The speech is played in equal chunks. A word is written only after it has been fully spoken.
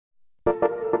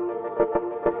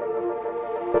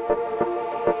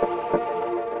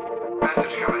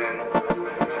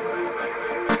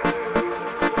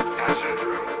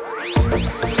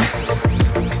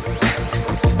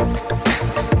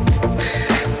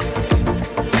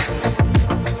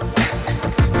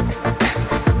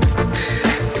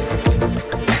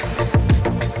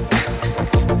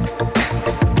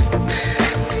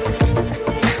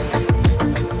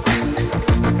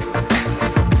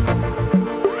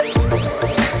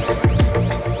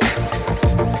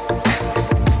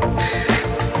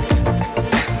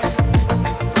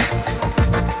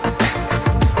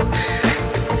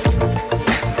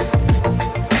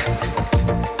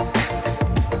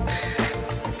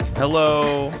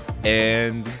Hello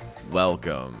and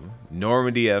welcome.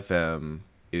 Normandy FM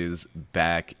is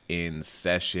back in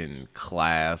session,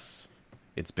 class.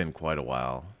 It's been quite a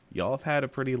while. Y'all have had a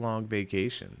pretty long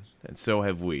vacation, and so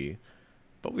have we.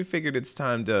 But we figured it's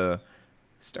time to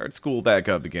start school back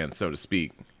up again, so to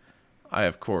speak. I,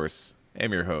 of course,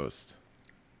 am your host,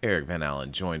 Eric Van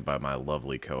Allen, joined by my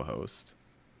lovely co-host,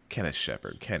 Kenneth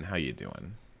Shepard. Ken, how you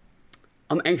doing?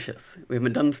 I'm anxious. We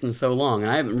haven't done this in so long,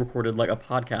 and I haven't recorded like a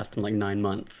podcast in like 9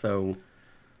 months. So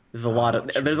there's a lot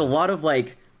of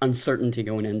like uncertainty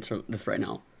going into this right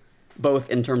now, both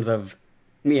in terms of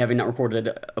me having not recorded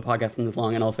a podcast in this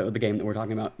long, and also the game that we're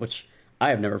talking about, which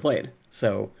I have never played.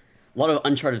 So a lot of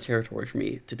uncharted territory for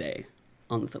me today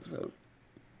on this episode.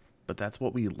 But that's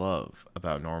what we love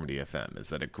about Normandy FM, is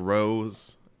that it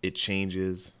grows, it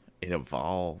changes, it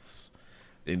evolves,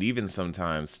 and even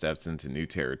sometimes steps into new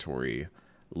territory,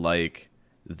 like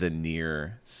the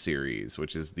Nier series,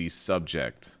 which is the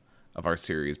subject of our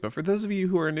series. But for those of you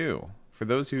who are new, for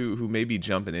those who may be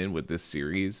jumping in with this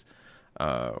series,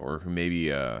 or who maybe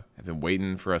have been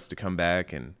waiting for us to come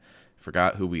back and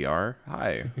forgot who we are,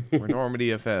 hi, we're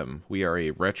Normandy FM. We are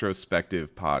a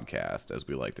retrospective podcast, as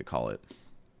we like to call it.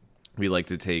 We like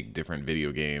to take different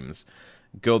video games,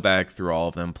 go back through all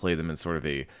of them, play them in sort of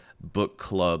a book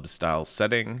club style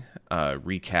setting,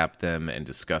 recap them and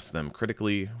discuss them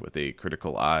critically with a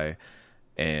critical eye,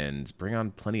 and bring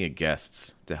on plenty of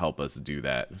guests to help us do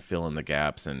that, fill in the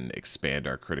gaps and expand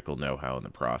our critical know-how in the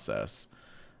process.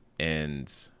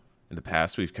 And in the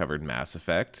past, we've covered Mass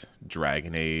Effect,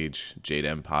 Dragon Age, Jade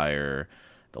Empire,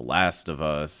 The Last of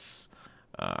Us.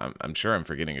 I'm sure I'm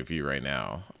forgetting a few right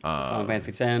now. Final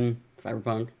Fantasy X,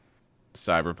 Cyberpunk,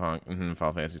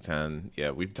 Final Fantasy X.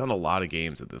 Yeah, we've done a lot of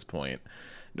games at this point.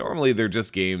 Normally, they're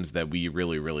just games that we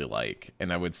really, really like.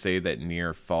 And I would say that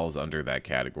Nier falls under that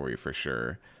category for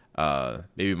sure.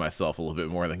 Maybe myself a little bit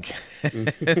more than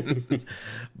Ken.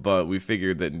 But we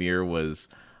figured that Nier was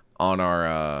on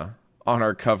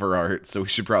our cover art, so we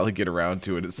should probably get around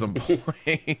to it at some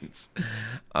point.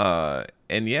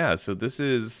 And yeah, so this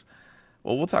is...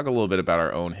 Well, we'll talk a little bit about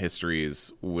our own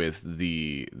histories with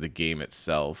the game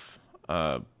itself.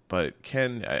 But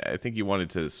Ken, I think you wanted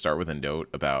to start with a note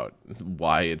about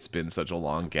why it's been such a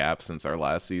long gap since our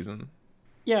last season.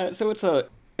 Yeah, so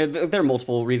there are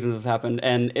multiple reasons this happened,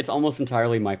 and it's almost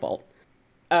entirely my fault.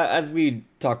 As we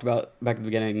talked about back at the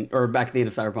beginning, or back at the end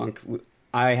of Cyberpunk,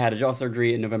 I had a jaw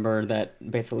surgery in November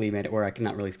that basically made it where I could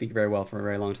not really speak very well for a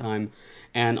very long time.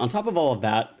 And on top of all of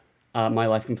that, my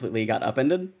life completely got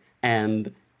upended.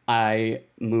 And I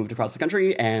moved across the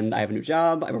country, and I have a new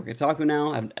job. I work at Taco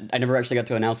now. I never actually got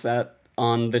to announce that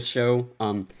on this show.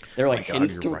 There were like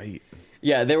hints to. Right.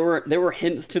 Yeah, there were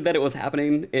hints to that it was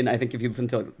happening. And I think if you listen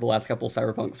to the last couple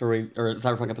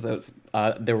Cyberpunk episodes,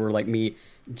 there were like me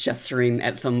gesturing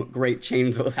at some great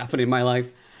change that was happening in my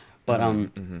life. But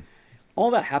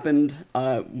all that happened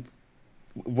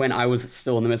when I was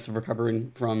still in the midst of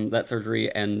recovering from that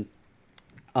surgery, and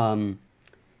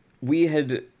we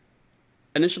had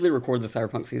initially recorded the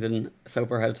Cyberpunk season so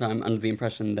far ahead of time under the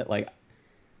impression that like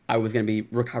I was going to be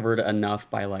recovered enough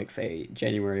by like say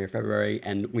January or February,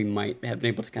 and we might have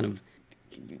been able to kind of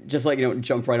just like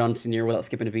jump right onto Nier without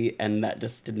skipping a beat, and that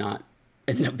just did not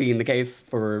end up being the case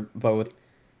for both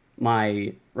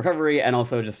my recovery and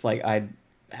also just like I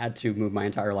had to move my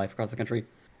entire life across the country.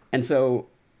 And so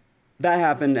that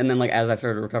happened, and then like as I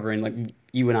started recovering, like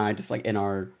you and I just like in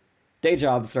our day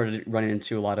job started running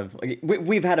into a lot of like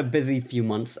we've had a busy few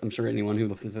months. I'm sure anyone who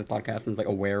listens to this podcast and is like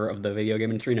aware of the video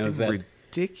game industry knows that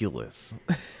ridiculous.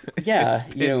 Yeah,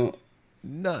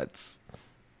 nuts.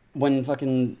 When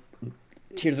fucking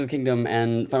Tears of the Kingdom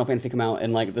and Final Fantasy come out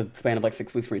in like the span of like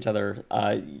 6 weeks from each other,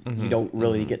 you don't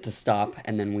really get to stop.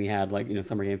 And then we had like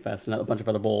Summer Game Fest and a bunch of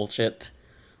other bullshit.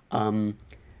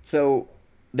 So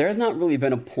there has not really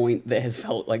been a point that has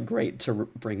felt like great to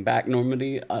bring back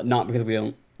Normandy. Not because we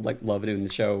don't like love doing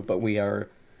the show, but we are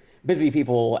busy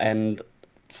people, and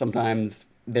sometimes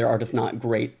there are just not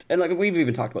great, and like we've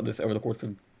even talked about this over the course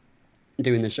of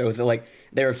doing the show, so like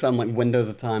there are some like windows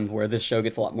of time where this show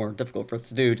gets a lot more difficult for us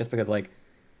to do just because like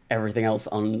everything else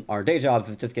on our day jobs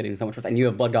is just getting so much worse, and you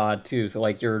have Blood God too, so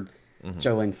like you're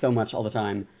juggling so much all the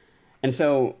time. And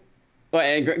so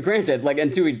and granted, like,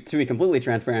 and to be completely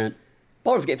transparent,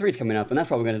 Baldur's Gate 3 is coming up, and that's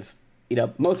probably going to eat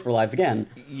up most of our lives again.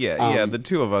 Yeah, the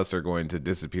two of us are going to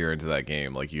disappear into that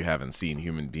game like you haven't seen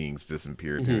human beings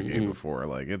disappear into a game before.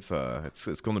 Like it's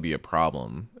going to be a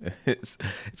problem. It's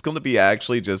going to be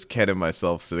actually just Ken and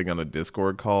myself sitting on a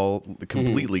Discord call,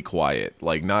 completely quiet,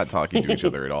 like not talking to each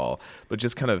other at all, but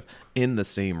just kind of in the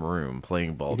same room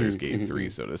playing Baldur's Gate 3,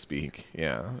 so to speak.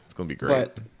 Yeah, it's going to be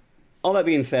great. But all that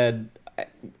being said,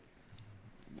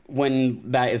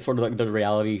 when that is sort of like the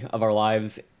reality of our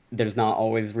lives, there's not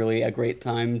always really a great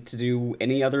time to do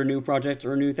any other new project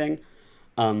or new thing.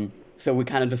 So we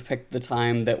kind of just picked the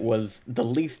time that was the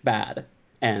least bad.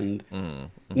 And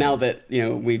now that,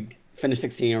 we finished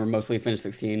 16 or mostly finished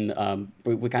 16,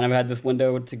 we kind of had this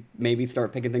window to maybe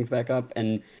start picking things back up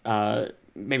and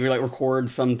maybe like record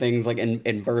some things like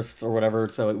in bursts or whatever,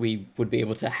 so that we would be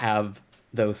able to have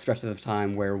those stretches of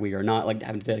time where we are not like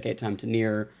having to dedicate time to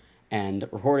Nier and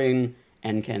recording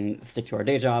and can stick to our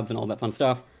day jobs and all that fun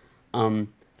stuff. So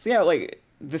yeah, like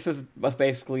this is us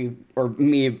basically, or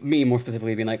me more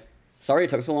specifically being like, sorry it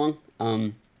took so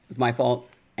long. It's my fault,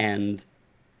 and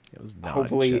it was not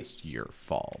hopefully just your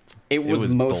fault. It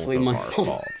was mostly my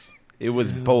fault. It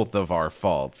was both of our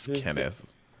faults, Kenneth.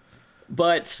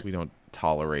 But we don't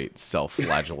tolerate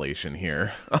self-flagellation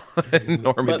here on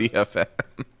Normandy FM.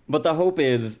 But the hope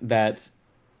is that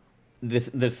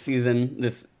this season,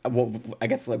 I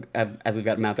guess like as we've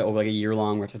got mapped out over like a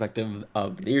year-long retrospective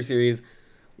of the Nier series,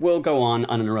 will go on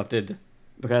uninterrupted.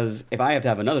 Because if I have to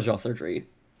have another jaw surgery,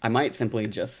 I might simply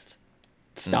just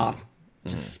stop.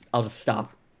 I'll just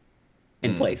stop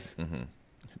in place.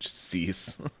 Just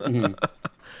cease.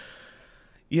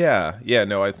 Yeah.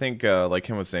 No, I think like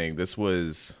Kim was saying, this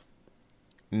was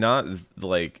not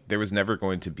like there was never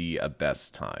going to be a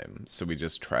best time, so we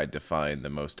just tried to find the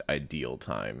most ideal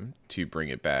time to bring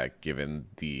it back, given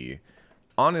the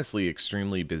honestly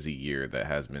extremely busy year that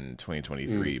has been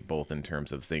 2023, both in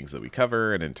terms of things that we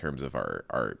cover and in terms of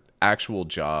our actual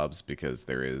jobs, because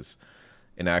there is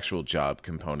an actual job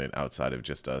component outside of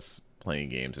just us playing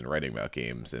games and writing about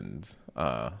games, and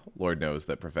Lord knows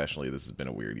that professionally this has been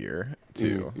a weird year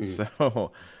too.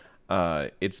 So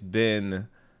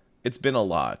it's been a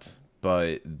lot,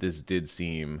 but this did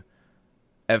seem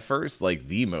at first like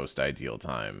the most ideal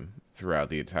time throughout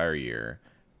the entire year.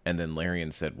 And then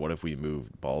Larian said, what if we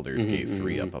moved Baldur's Gate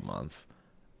 3 up a month?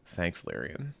 Thanks,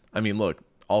 Larian. I mean, look,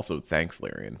 also thanks,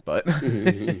 Larian, but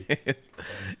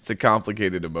it's a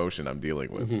complicated emotion I'm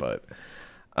dealing with. But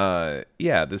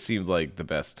yeah, this seems like the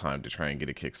best time to try and get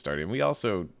a kickstart. And we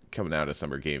also, coming out of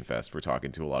Summer Game Fest, we're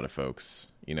talking to a lot of folks,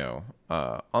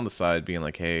 on the side being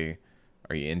like, hey,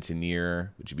 are you into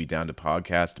Nier? Would you be down to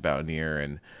podcast about Nier?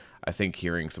 And I think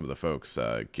hearing some of the folks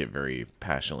get very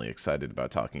passionately excited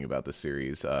about talking about the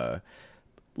series,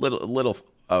 little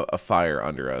a fire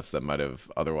under us that might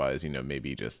have otherwise,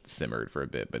 maybe just simmered for a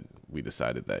bit. But we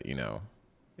decided that,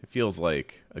 it feels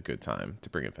like a good time to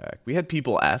bring it back. We had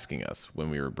people asking us when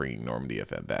we were bringing Normandy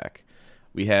FM back.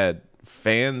 We had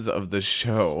fans of the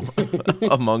show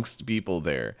amongst people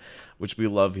there, which we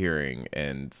love hearing.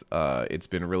 And it's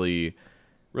been really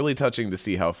touching to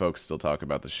see how folks still talk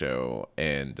about the show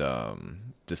and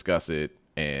discuss it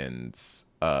and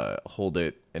hold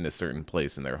it in a certain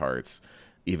place in their hearts,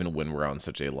 even when we're on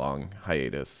such a long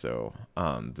hiatus. So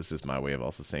this is my way of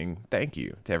also saying thank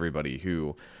you to everybody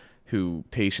who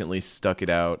patiently stuck it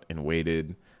out and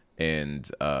waited and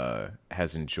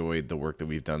has enjoyed the work that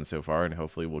we've done so far, and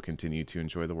hopefully will continue to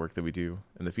enjoy the work that we do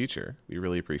in the future. We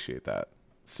really appreciate that.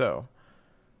 So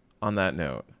on that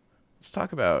note, let's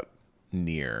talk about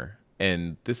Nier.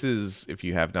 And this is, if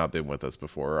you have not been with us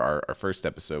before, our first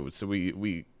episode, so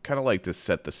we kind of like to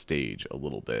set the stage a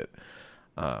little bit.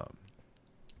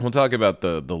 We'll talk about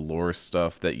the lore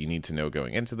stuff that you need to know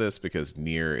going into this, because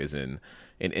Nier is in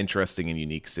an interesting and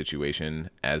unique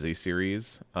situation as a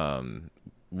series,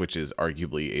 which is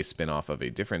arguably a spin-off of a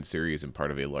different series and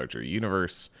part of a larger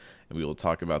universe, and we will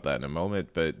talk about that in a moment.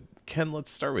 But Ken,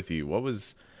 let's start with you. What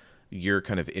was your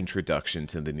kind of introduction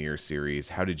to the Nier series?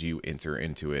 How did you enter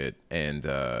into it, and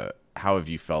how have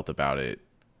you felt about it,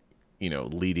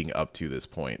 leading up to this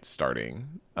point,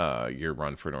 starting your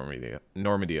run for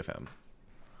Normandy FM?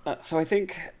 So I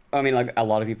think, like a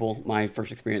lot of people, my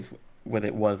first experience with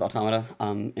it was Automata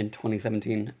in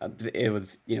 2017. It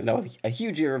was, that was a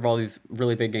huge year of all these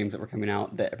really big games that were coming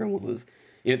out that everyone was,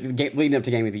 leading up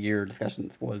to Game of the Year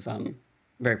discussions was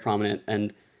very prominent.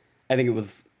 And I think it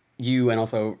was you and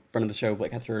also friend of the show,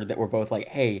 Blake Hester, that were both like,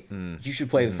 hey, you should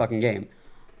play this fucking game.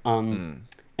 And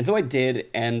so I did,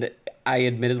 and I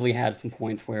admittedly had some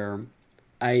points where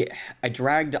I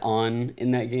dragged on in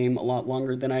that game a lot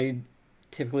longer than I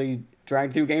typically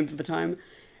dragged through games at the time,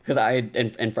 because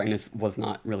in frankness, was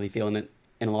not really feeling it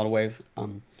in a lot of ways.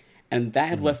 And that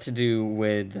had less to do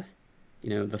with,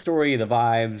 the story, the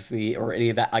vibes, or any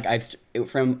of that. Like,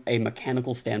 from a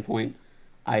mechanical standpoint,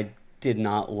 I did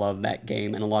not love that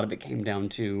game, and a lot of it came down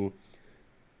to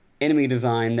enemy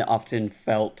design that often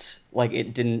felt like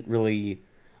it didn't really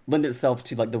lend itself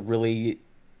to, like, the really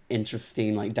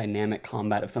interesting, like, dynamic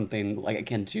combat of something, like,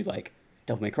 akin to, like,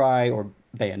 Devil May Cry or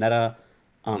Bayonetta.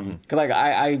 Because like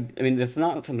I mean, it's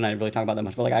not something I really talk about that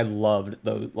much, but like I loved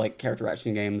those like character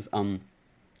action games,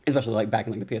 especially like back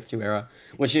in like the PS2 era,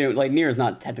 which like Nier is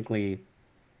not technically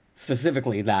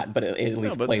specifically that, but it at No,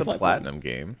 least but plays it's a like platinum one.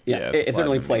 game. Yeah, It's a it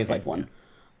certainly platinum plays game, like one.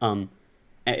 Um,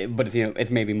 but it's it's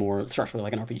maybe more structurally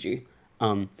like an RPG.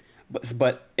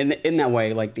 But in that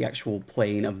way, like the actual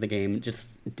playing of the game just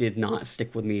did not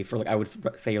stick with me for like I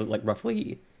would say like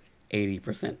roughly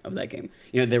 80% of that game.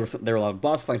 There were a lot of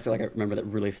boss fights that like I remember that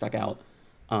really stuck out.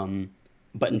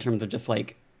 But in terms of just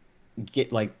like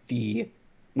get like the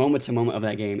moment to moment of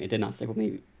that game, it did not stick with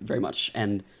me very much,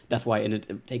 and that's why it ended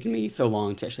up taking me so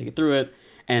long to actually get through it.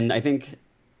 And I think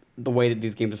the way that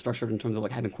these games are structured in terms of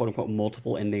like having quote unquote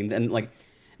multiple endings, and like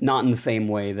not in the same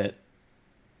way that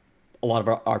a lot of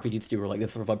our RPGs do, or like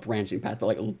this sort of like branching path,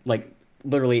 but like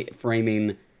literally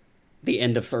framing the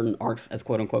end of certain arcs as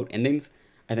quote unquote endings,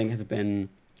 I think has been.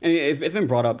 I mean, it's been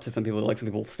brought up to some people. Like some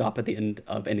people stop at the end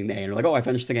of ending A and are like, "Oh, I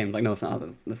finished the game." Like, no, it's not how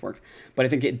this works. But I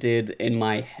think it did in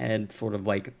my head sort of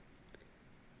like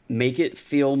make it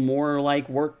feel more like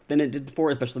work than it did before,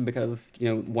 especially because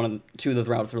two of those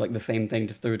routes are like the same thing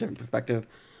just through a different perspective.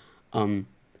 And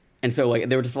so like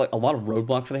there were just like a lot of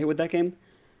roadblocks that I hit with that game,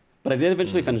 but I did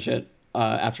eventually finish it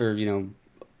after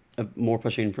more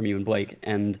pushing from you and Blake,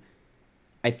 and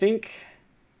I think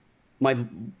my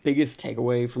biggest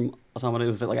takeaway from Automata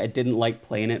was that like I didn't like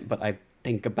playing it, but I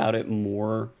think about it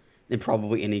more than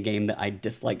probably any game that I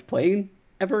disliked playing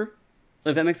ever.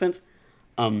 If that makes sense.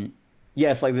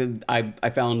 Yes, like I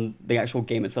found the actual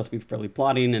game itself to be fairly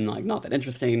plotting and like not that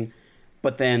interesting,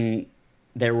 but then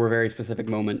there were very specific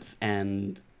moments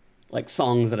and like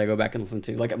songs that I go back and listen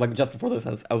to. Like just before this,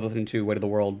 I was listening to "Weight of the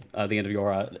World," the end of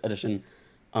your edition,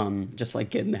 just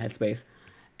like get in the headspace,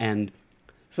 and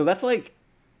so that's like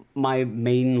my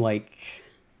main like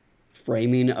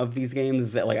framing of these games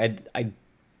is that like I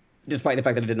despite the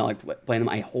fact that I did not like playing them,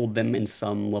 I hold them in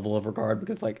some level of regard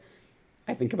because like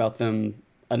I think about them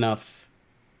enough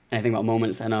and I think about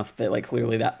moments enough that like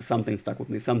clearly that something stuck with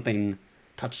me, something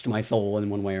touched my soul in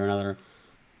one way or another.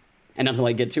 And not to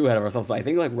like get too ahead of ourselves, but I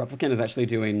think like Replicant is actually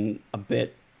doing a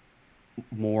bit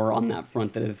more on that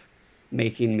front that is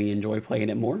making me enjoy playing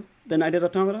it more than I did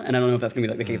Automata. And I don't know if that's gonna be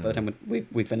like the case by the time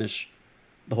we finish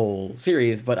the whole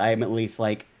series, but I'm at least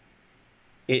like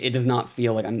it does not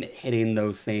feel like I'm hitting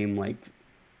those same like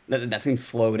that same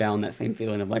slow down, that same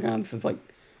feeling of like, oh, this is like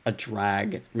a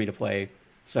drag for me to play.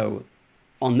 So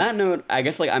on that note, I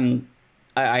guess like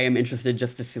I am interested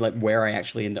just to see like where I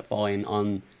actually end up falling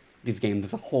on these games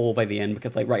as a whole by the end,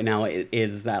 because like right now it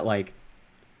is that like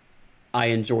I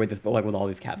enjoyed this, but like with all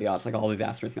these caveats, like all these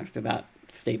asterisks next to that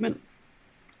statement.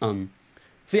 So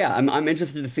yeah, I'm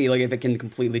interested to see like if it can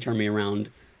completely turn me around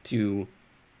to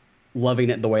loving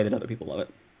it the way that other people love it.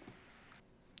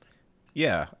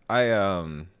 Yeah, I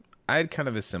had kind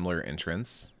of a similar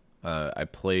entrance. I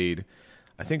played,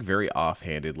 I think very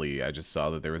offhandedly, I just saw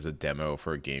that there was a demo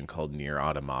for a game called Nier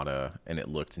Automata, and it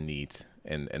looked neat.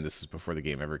 And this is before the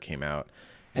game ever came out.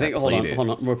 I think hold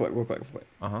on, real quick.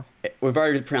 Uh-huh. We've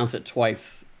already pronounced it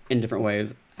twice in different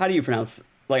ways. How do we pronounce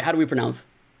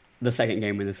the second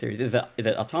game in the series? Is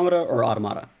it Automata or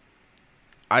Automata?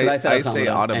 I say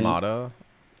Automata,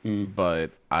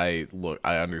 but I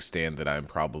understand that I'm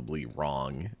probably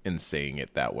wrong in saying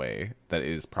it that way. That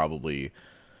is probably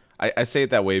I say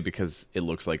it that way because it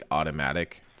looks like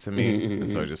automatic to me, and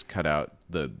so I just cut out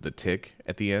the tick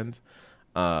at the end.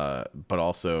 But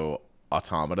also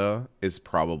Automata is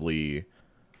probably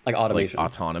like automation, like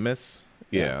autonomous.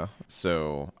 Yeah.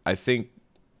 So I think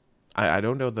I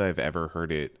don't know that I've ever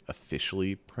heard it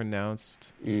officially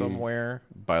pronounced somewhere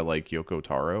by like Yoko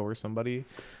Taro or somebody.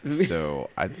 So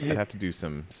I'd have to do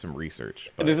some research.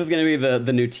 But this is going to be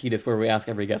the new Titus where we ask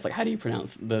every guest like, how do you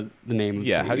pronounce the name of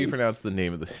the how do you game? pronounce the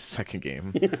name of the second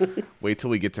game? Wait till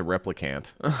we get to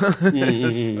Replicant.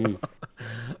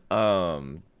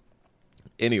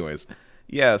 Anyways,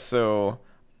 yeah, so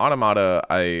Automata,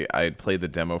 I played the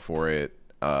demo for it,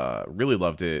 really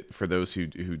loved it. For those who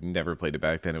never played it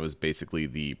back then, it was basically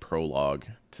the prologue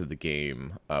to the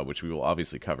game, which we will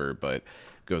obviously cover, but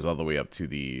goes all the way up to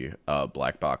the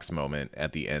black box moment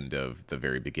at the end of the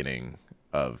very beginning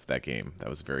of that game. That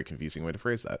was a very confusing way to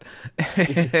phrase that.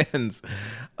 And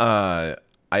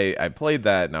I played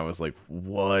that, and I was like,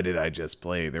 what did I just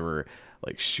play? There were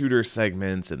like shooter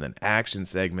segments and then action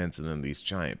segments and then these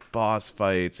giant boss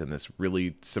fights and this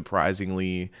really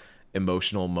surprisingly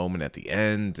emotional moment at the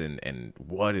end, and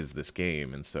what is this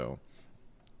game? And so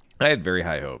I had very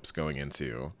high hopes going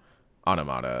into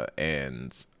Automata,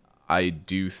 and I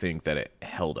do think that it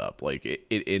held up. Like it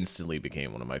instantly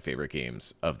became one of my favorite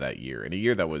games of that year, in a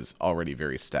year that was already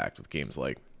very stacked with games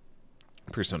like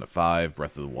Persona 5,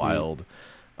 Breath of the Wild,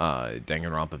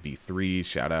 Danganronpa V3,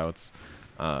 shoutouts.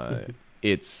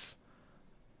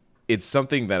 It's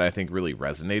something that I think really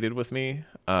resonated with me.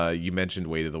 You mentioned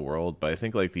Weight of the World, but I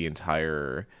think like the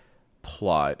entire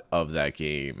plot of that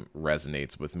game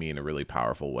resonates with me in a really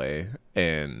powerful way,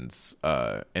 and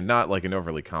not like an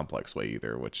overly complex way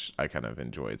either, which I kind of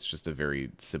enjoy. It's just a very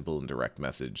simple and direct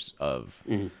message of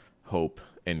hope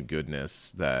and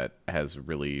goodness that has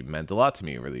really meant a lot to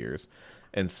me over the years.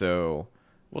 And so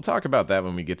we'll talk about that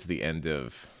when we get to the end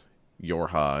of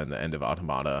Yorha and the end of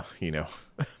Automata,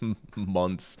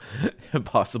 months,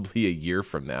 possibly a year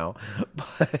from now.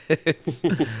 But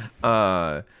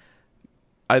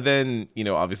I then,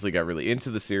 obviously got really into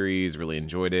the series, really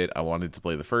enjoyed it. I wanted to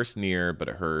play the first Nier, but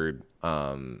I heard,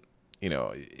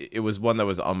 it was one that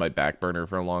was on my back burner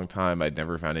for a long time. I'd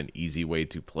never found an easy way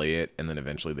to play it. And then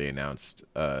eventually they announced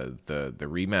the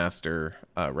remaster,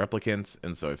 Replicant.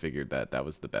 And so I figured that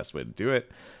was the best way to do it.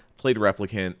 Played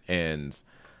Replicant, and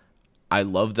I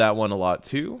love that one a lot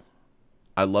too.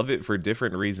 I love it for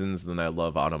different reasons than I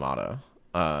love Automata.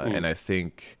 And I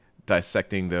think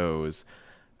dissecting those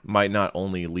might not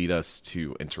only lead us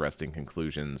to interesting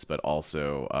conclusions, but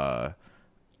also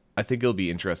I think it'll be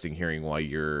interesting hearing why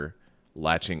you're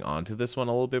latching onto this one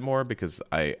a little bit more, because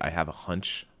I have a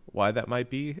hunch why that might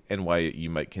be and why you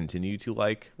might continue to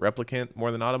like Replicant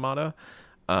more than Automata.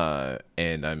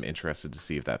 And I'm interested to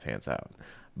see if that pans out.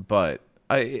 But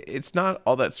it's not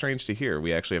all that strange to hear.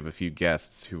 We actually have a few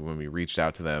guests who, when we reached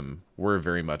out to them, were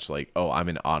very much like, oh, I'm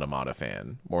an Automata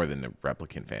fan more than a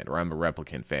Replicant fan, or I'm a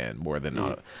Replicant fan more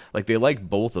than like, they like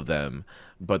both of them,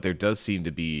 but there does seem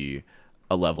to be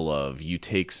a level of, you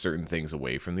take certain things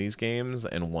away from these games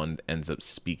and one ends up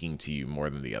speaking to you more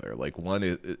than the other. Like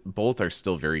both are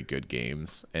still very good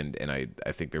games, and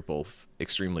I think they're both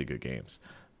extremely good games,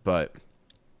 but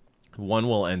one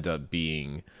will end up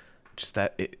being just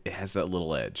that it has that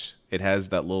little edge. It has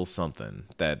that little something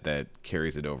that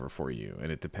carries it over for you, and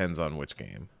it depends on which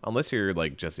game. Unless you're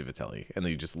like Jesse Vitelli and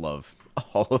you just love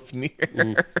all of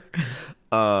Nier.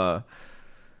 But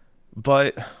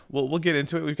we'll get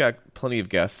into it. We've got plenty of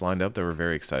guests lined up that we're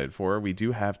very excited for. We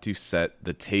do have to set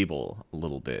the table a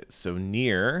little bit. So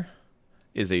Nier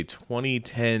is a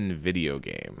 2010 video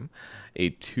game.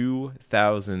 A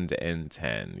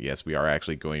 2010. Yes, we are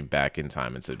actually going back in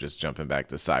time instead of just jumping back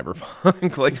to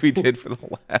Cyberpunk like we did for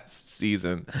the last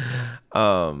season.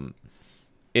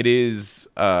 It is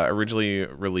originally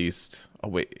released... Oh,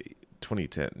 wait.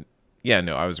 2010. Yeah,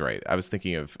 no, I was right. I was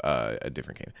thinking of a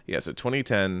different game. Yeah, so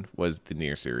 2010 was the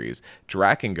Nier series.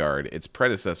 Drakengard, its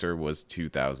predecessor, was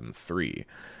 2003.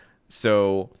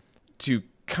 So to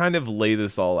kind of lay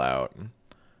this all out...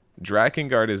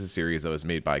 Drakengard is a series that was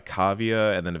made by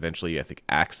Kavia, and then eventually I think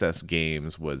Access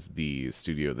Games was the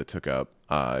studio that took up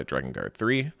Drakengard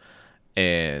 3.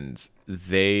 And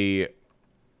they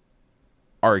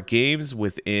are games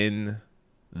within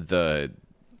the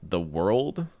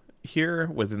world here,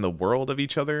 within the world of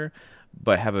each other,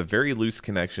 but have a very loose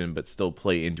connection, but still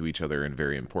play into each other in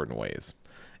very important ways.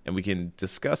 And we can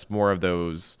discuss more of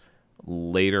those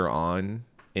later on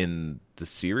in the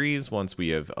series once we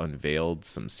have unveiled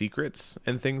some secrets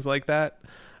and things like that.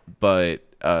 But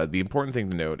the important thing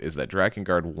to note is that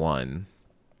Drakengard 1,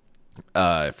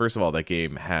 first of all, that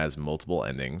game has multiple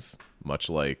endings, much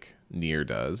like Nier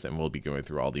does, and we'll be going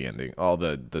through all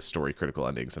the story critical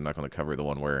endings. I'm not going to cover the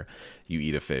one where you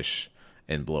eat a fish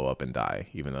and blow up and die,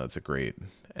 even though it's a great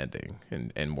ending,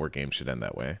 and more games should end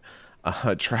that way.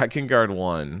 Drakengard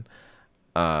 1,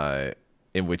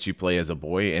 in which you play as a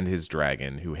boy and his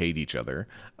dragon who hate each other.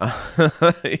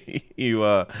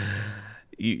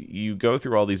 You go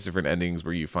through all these different endings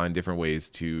where you find different ways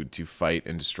to fight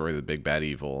and destroy the big bad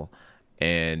evil.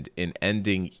 And in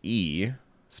ending E,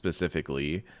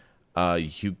 specifically,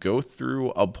 you go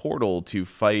through a portal to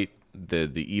fight the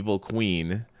evil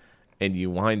queen, and you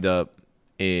wind up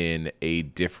in a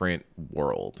different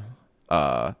world.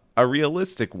 A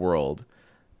realistic world.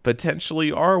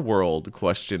 Potentially our world, ?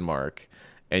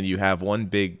 And you have one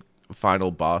big final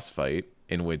boss fight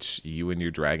in which you and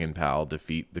your dragon pal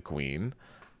defeat the queen.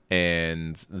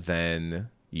 And then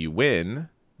you win.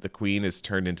 The queen is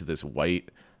turned into this white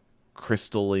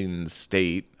crystalline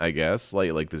state, I guess.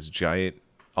 Like this giant,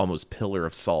 almost pillar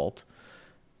of salt.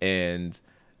 And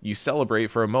you celebrate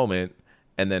for a moment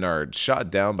and then are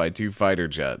shot down by 2 fighter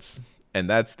jets. And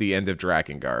that's the end of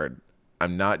Drakengard.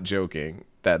 I'm not joking.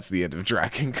 That's the end of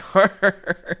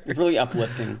Drakengard. It's really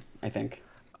uplifting, I think.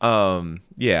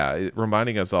 Yeah,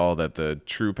 reminding us all that the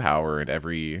true power in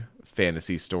every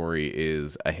fantasy story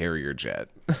is a Harrier jet.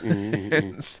 Mm-hmm.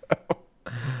 And so,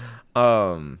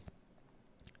 um,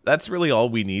 that's really all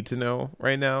we need to know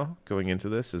right now going into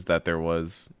this, is that there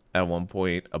was at one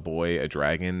point a boy, a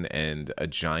dragon, and a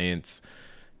giant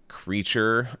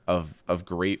creature of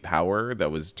great power that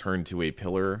was turned to a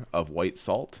pillar of white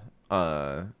salt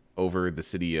over the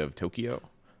city of Tokyo.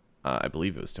 I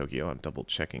believe it was Tokyo. I'm double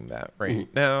checking that right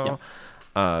now.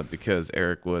 Because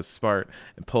Eric was smart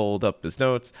and pulled up his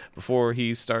notes before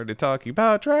he started talking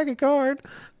about Dragon Guard.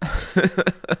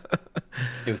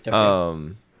 It was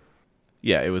Tokyo.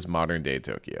 Yeah, it was modern day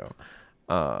Tokyo.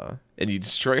 And you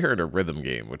destroy her in a rhythm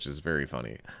game, which is very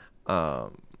funny. I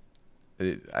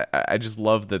just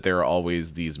love that there are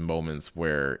always these moments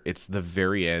where it's the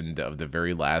very end of the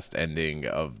very last ending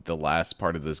of the last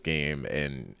part of this game,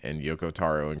 and Yoko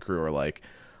Taro and crew are like,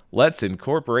 let's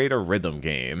incorporate a rhythm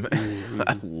game.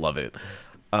 I love it.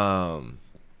 So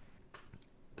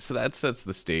that sets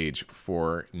the stage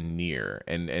for Nier.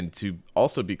 And to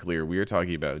also be clear, we are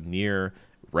talking about Nier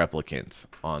Replicant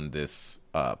on this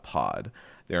pod.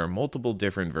 There are multiple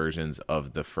different versions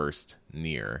of the first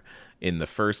Nier. In the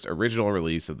first original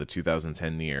release of the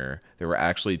 2010 Nier, there were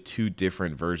actually 2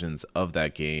 different versions of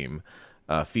that game,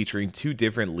 featuring 2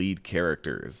 different lead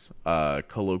characters,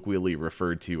 colloquially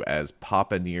referred to as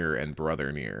Papa Nier and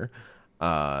Brother Nier.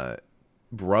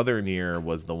 Brother Nier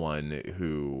was the one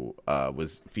who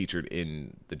was featured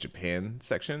in the Japan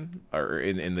section, or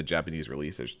in the Japanese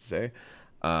release, I should say.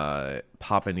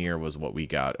 Papa Nier was what we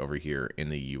got over here in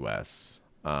the US.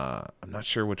 I'm not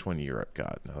sure which one Europe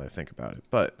got, now that I think about it.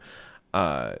 But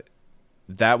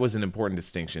that was an important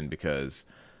distinction because,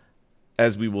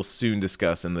 as we will soon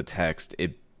discuss in the text,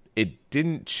 it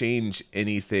didn't change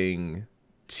anything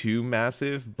too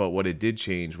massive, but what it did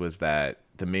change was that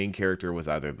the main character was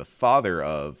either the father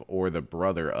of or the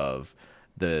brother of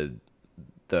the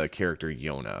character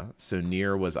Yona. So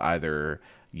Nier was either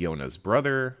Yona's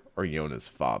brother or Yona's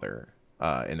father,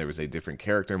 and there was a different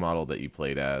character model that you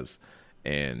played as,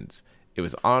 and it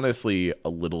was honestly a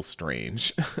little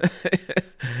strange.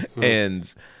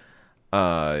 And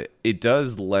it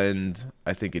does lend,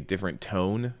 I think, a different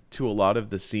tone to a lot of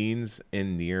the scenes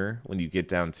in Nier when you get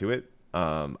down to it.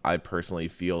 I personally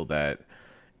feel that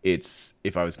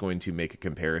if I was going to make a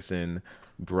comparison,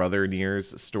 Brother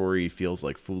Nier's story feels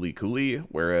like Fooly Cooly,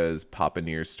 whereas Papa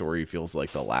Nier's story feels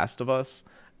like The Last of Us.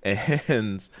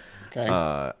 And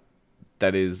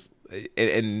that is,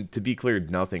 and to be clear,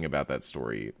 nothing about that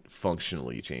story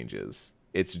functionally changes.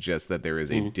 It's just that there is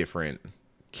a different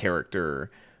character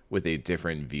with a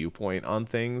different viewpoint on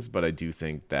things, but I do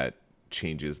think that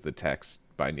changes the text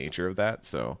by nature of that.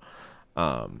 So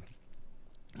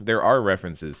there are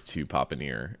references to Papa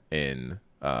Nier in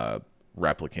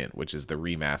Replicant, which is the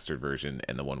remastered version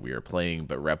and the one we are playing,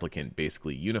 but Replicant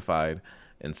basically unified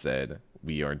and said,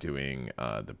 we are doing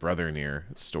the Brother Nier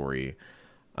story.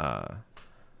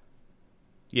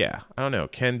 Yeah, I don't know.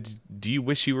 Ken, do you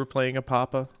wish you were playing a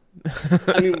Papa?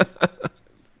 I mean,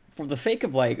 for the sake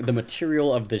of like the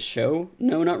material of this show,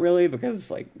 no, not really,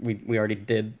 because like we already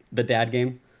did the dad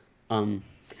game. I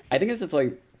think it's just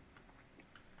like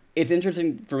it's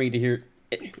interesting for me to hear.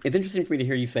 It's interesting for me to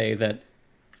hear you say that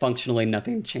functionally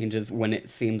nothing changes when it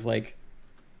seems like.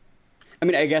 I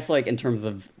mean, I guess like in terms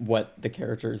of what the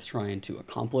character is trying to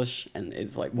accomplish and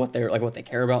it's like what they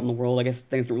care about in the world. I guess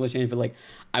things don't really change, but like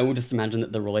I would just imagine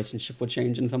that the relationship would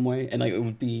change in some way, and like it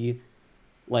would be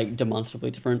like demonstrably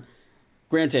different.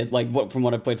 Granted, like from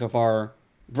what I've played so far,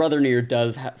 Brother Nier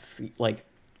does like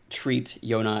treat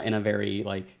Yona in a very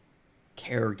like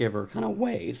caregiver kind of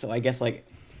way. So I guess like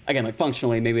again, like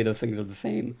functionally, maybe those things are the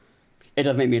same. It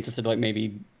does make me interested, like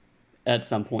maybe at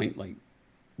some point, like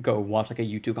go watch like a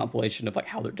YouTube compilation of like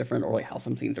how they're different or like how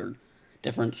some scenes are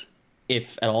different,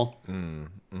 if at all.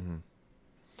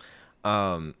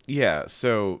 Yeah.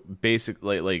 So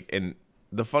basically, like, and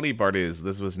the funny part is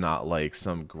this was not like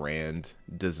some grand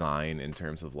design in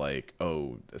terms of like,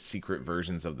 oh, secret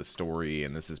versions of the story,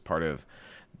 and this is part of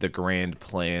the grand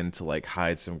plan to like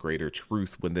hide some greater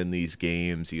truth within these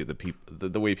games. You know,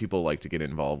 the way people like to get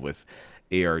involved with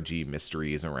ARG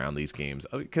mysteries around these games,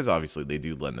 because obviously they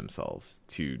do lend themselves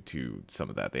to some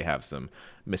of that. They have some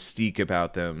mystique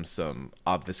about them, some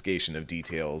obfuscation of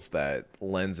details that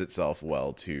lends itself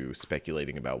well to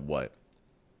speculating about what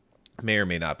may or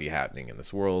may not be happening in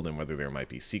this world and whether there might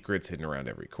be secrets hidden around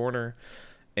every corner.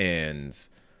 And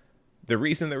The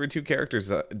reason there were two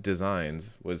characters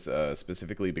designs was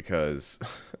specifically because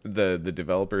the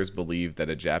developers believed that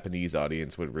a Japanese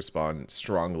audience would respond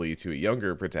strongly to a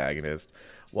younger protagonist,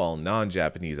 while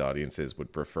non-Japanese audiences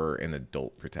would prefer an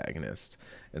adult protagonist.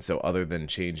 And so, other than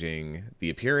changing the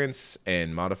appearance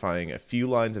and modifying a few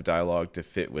lines of dialogue to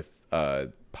fit with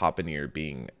Papa Nier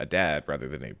being a dad rather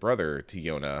than a brother to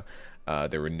Yona,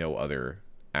 there were no other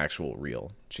actual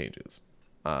real changes.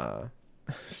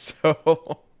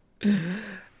 So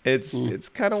it's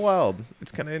kind of wild.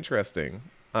 It's kind of interesting.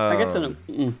 I guess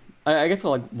I guess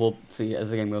we'll see as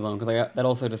the game goes on, because that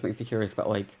also just makes me curious about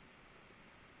like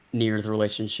Nier's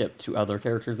relationship to other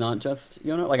characters, not just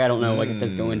Yona. Like I don't know, like if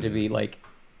there's going to be like,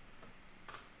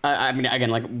 I mean, again,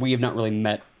 like we have not really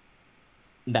met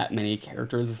that many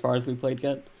characters as far as we played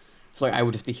yet, so like I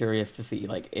would just be curious to see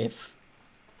like if,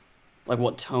 like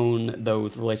what tone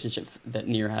those relationships that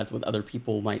Nier has with other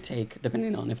people might take,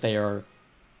 depending on if they are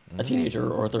a teenager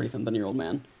or a 30-something-year-old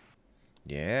man.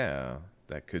 Yeah,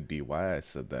 that could be why I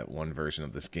said that one version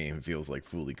of this game feels like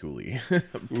Fooly Cooly.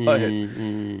 But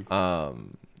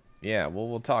yeah, well,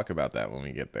 we'll talk about that when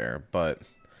we get there. But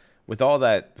with all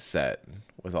that set,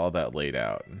 with all that laid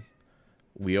out,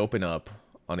 we open up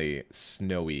on a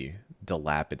snowy,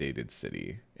 dilapidated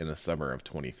city in the summer of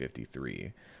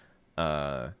 2053.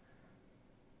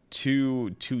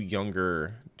 Two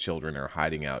younger children are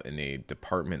hiding out in a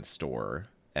department store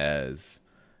as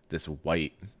this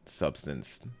white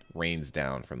substance rains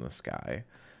down from the sky.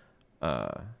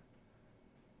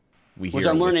 Which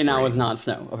I'm learning now is not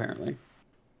snow, apparently.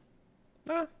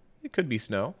 It could be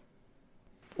snow.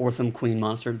 Or some queen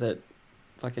monster that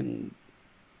fucking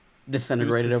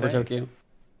disintegrated over Tokyo.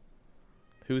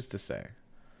 Who's to say?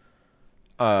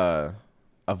 A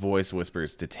voice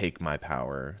whispers to take my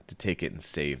power, to take it and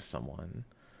save someone.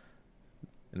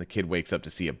 And the kid wakes up to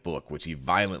see a book, which he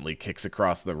violently kicks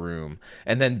across the room.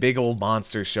 And then big old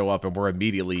monsters show up, and we're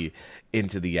immediately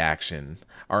into the action.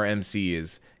 Our MC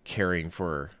is caring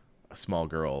for a small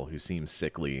girl who seems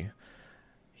sickly.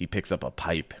 He picks up a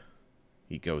pipe.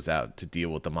 He goes out to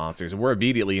deal with the monsters. And we're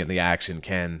immediately in the action,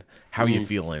 Ken. How you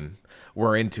feeling?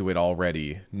 We're into it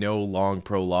already. No long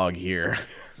prologue here.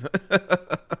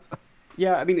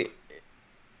 Yeah, I mean,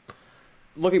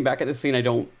 looking back at this scene, I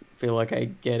don't feel like I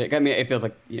get it. I mean, it feels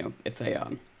like, you know, it's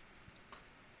a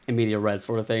media res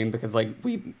sort of thing, because like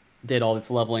we did all this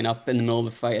leveling up in the middle of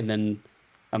the fight and then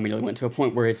immediately went to a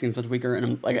point where it seems much weaker, and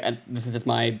I'm like, this is just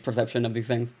my perception of these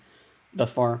things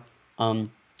thus far. I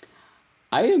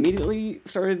immediately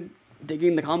started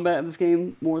digging the combat of this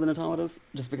game more than Automata's,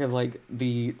 just because like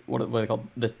what are they called,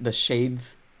 the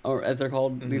shades, or as they're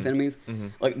called, these enemies,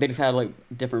 like they just had like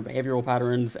different behavioral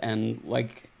patterns and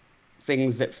like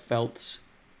things that felt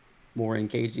more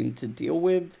engaging to deal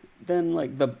with than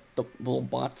like the little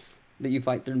bots that you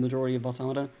fight through the majority of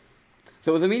Automata.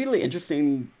 So it was immediately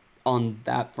interesting on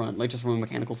that front, like just from a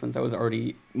mechanical sense. I was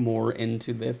already more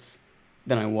into this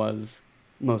than I was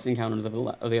most encounters of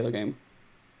the other game,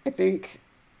 I think.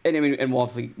 And I mean, and we'll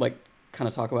obviously like kind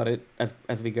of talk about it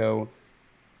as we go.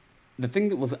 The thing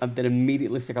that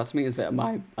immediately stuck out to me is that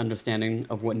my understanding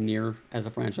of what Nier as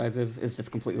a franchise is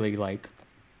just completely like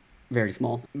very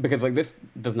small, because like this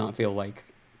does not feel like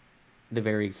the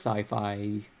very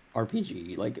sci-fi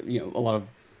RPG, like, you know, a lot of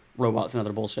robots and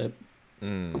other bullshit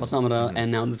of Automata,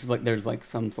 and now this is like there's like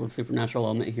some sort of supernatural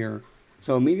element here.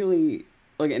 So immediately,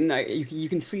 like, and you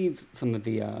can see some of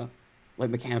the like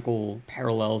mechanical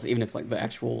parallels, even if like the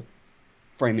actual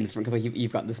framing is different, because like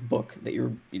you've got this book that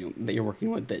you're working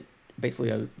with that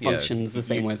basically functions the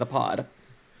same way as a pod.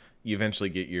 You eventually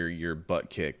get your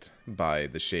butt kicked by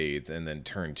the shades and then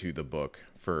turn to the book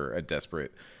for a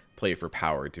desperate play for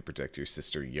power to protect your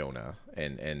sister Yona.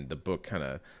 And the book kind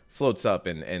of floats up,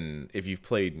 and if you've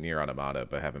played Nier Automata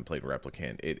but haven't played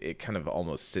Replicant, it kind of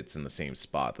almost sits in the same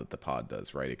spot that the pod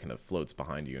does, right? It kind of floats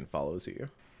behind you and follows you.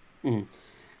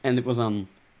 And it was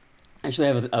actually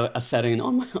I have a setting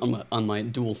on my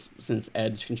DualSense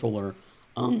Edge controller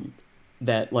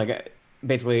that like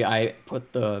basically I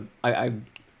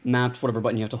mapped whatever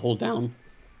button you have to hold down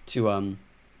to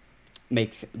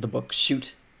make the book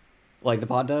shoot like the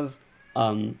pod does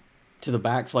to the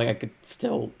back, so like I could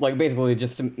still like basically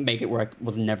just to make it where I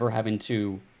was never having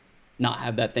to not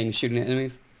have that thing shooting at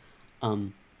enemies.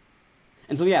 And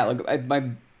so yeah, like my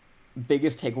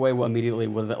biggest takeaway immediately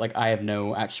was that like I have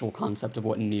no actual concept of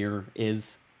what Nier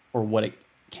is or what it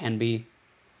can be,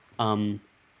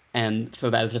 and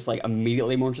so that is just like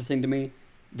immediately more interesting to me,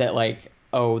 that like,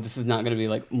 oh, this is not going to be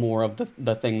like more of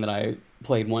the thing that I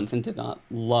played once and did not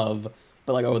love,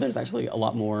 but like, oh, there's actually a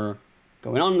lot more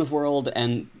going on in this world,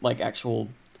 and like a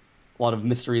lot of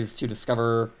mysteries to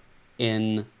discover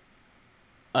in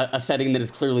a setting that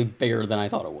is clearly bigger than I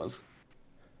thought it was.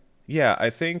 Yeah, I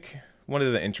think one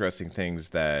of the interesting things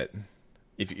that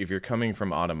if you're coming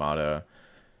from Automata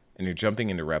and you're jumping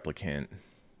into Replicant,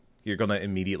 you're going to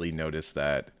immediately notice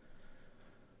that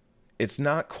it's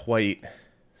not quite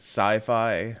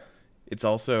sci-fi. It's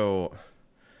also,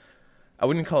 I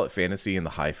wouldn't call it fantasy in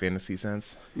the high fantasy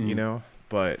sense,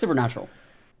 but Supernatural.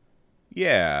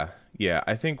 yeah,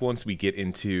 I think once we get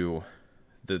into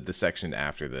the section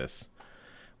after this,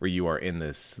 where you are in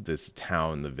this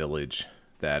town, the village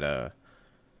that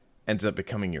ends up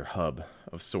becoming your hub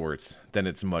of sorts, then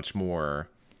it's much more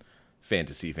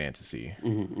fantasy.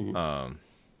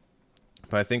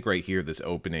 But I think right here, this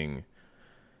opening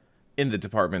in the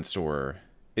department store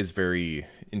is very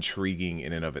intriguing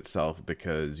in and of itself,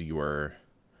 because you are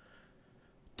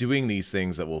doing these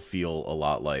things that will feel a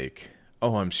lot like,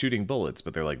 oh, I'm shooting bullets,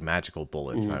 but they're like magical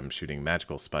bullets. I'm shooting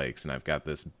magical spikes, and I've got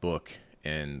this book,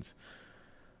 and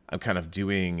I'm kind of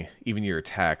doing, even your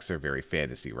attacks are very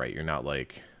fantasy, right? You're not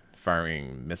like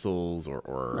firing missiles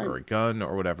or a gun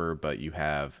or whatever, but you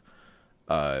have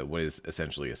what is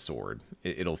essentially a sword.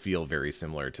 It'll feel very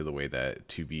similar to the way that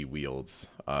 2B wields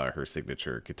her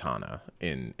signature katana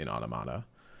in Automata.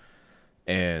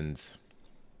 And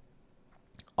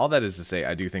all that is to say,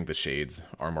 I do think the shades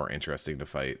are more interesting to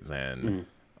fight than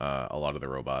a lot of the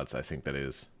robots. I think that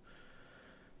is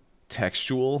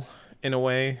textual in a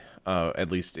way, at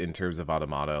least in terms of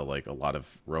Automata. Like, a lot of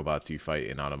robots you fight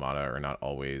in Automata are not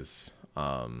always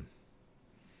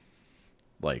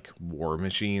like war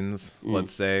machines,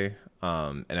 let's say.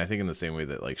 And I think in the same way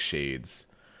that like shades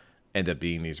end up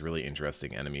being these really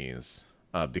interesting enemies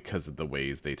because of the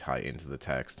ways they tie into the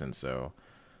text. And so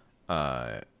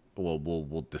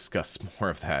we'll discuss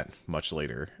more of that much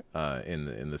later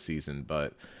in the season.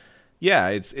 But yeah,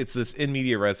 it's this in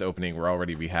media res opening where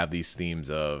already we have these themes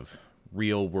of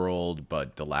real world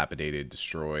but dilapidated,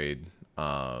 destroyed.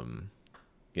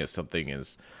 Something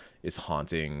is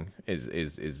haunting,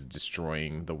 is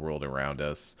destroying the world around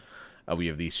us. We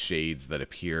have these shades that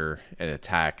appear and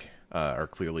attack, are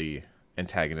clearly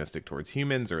antagonistic towards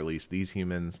humans, or at least these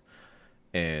humans.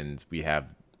 And we have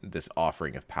this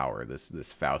offering of power, this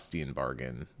Faustian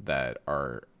bargain that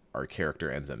our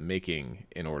character ends up making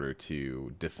in order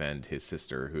to defend his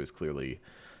sister, who is clearly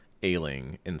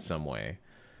ailing in some way.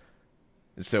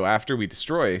 So after we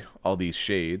destroy all these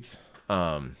shades,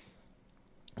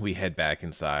 we head back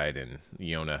inside, and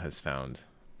Yona has found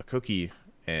a cookie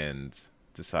and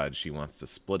decides she wants to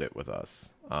split it with us.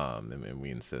 And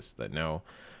we insist that no,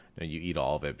 you eat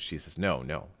all of it. But she says,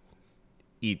 no,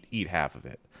 eat half of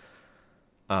it.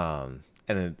 And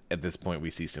then at this point,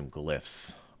 we see some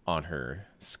glyphs on her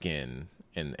skin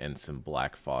and some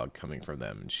black fog coming from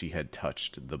them. And she had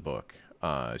touched the book.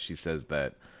 She says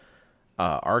that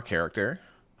our character,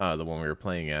 the one we were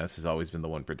playing as, has always been the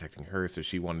one protecting her, so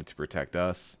she wanted to protect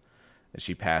us. And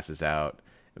she passes out,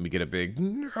 and we get a big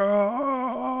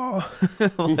no,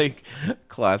 like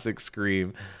classic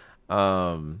scream.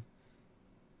 And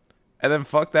then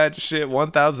fuck that shit.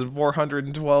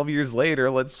 1,412 years later,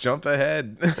 let's jump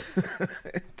ahead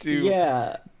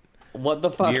to what the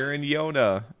fuck? Nier and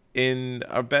Yona in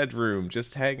a bedroom,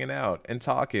 just hanging out and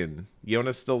talking.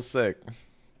 Yona's still sick.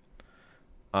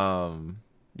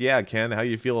 Yeah, Ken, how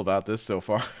you feel about this so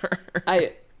far?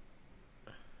 I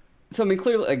mean,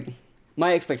 clearly, like,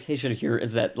 my expectation here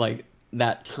is that, like,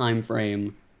 that time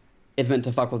frame is meant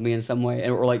to fuck with me in some way,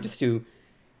 or like just to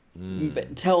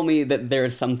tell me that there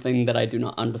is something that I do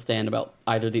not understand about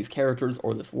either these characters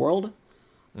or this world,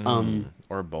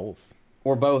 or both,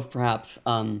 perhaps.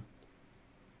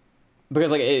 Because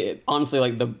like it honestly,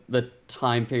 like the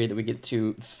time period that we get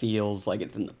to feels like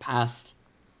it's in the past,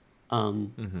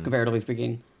 comparatively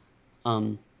speaking.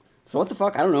 So what the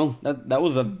fuck? I don't know. That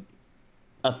was a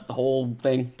whole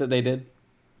thing that they did.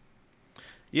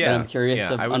 Yeah, that I'm curious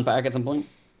to unpack at some point.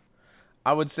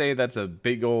 I would say that's a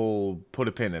big old put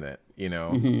a pin in it.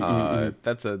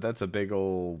 That's a big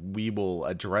old. We will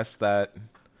address that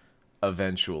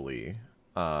eventually.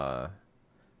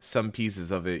 Some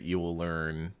pieces of it you will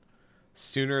learn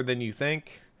sooner than you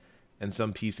think, and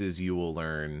some pieces you will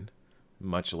learn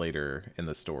much later in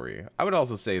the story. I would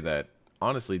also say that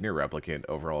honestly, Nier Replicant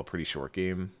overall a pretty short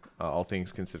game, all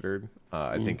things considered.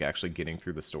 I think actually getting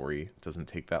through the story doesn't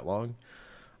take that long.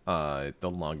 The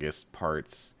longest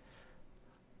parts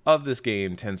of this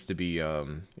game tends to be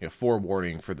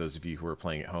forewarning for those of you who are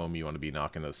playing at home. You want to be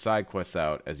knocking those side quests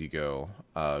out as you go,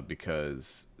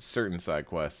 because certain side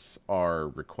quests are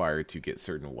required to get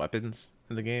certain weapons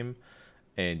in the game,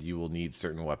 and you will need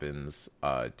certain weapons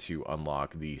to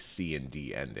unlock the C and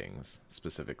D endings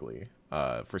specifically.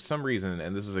 For some reason,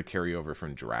 and this is a carryover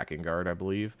from Drakengard, I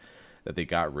believe, that they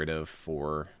got rid of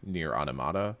for Nier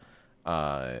Automata.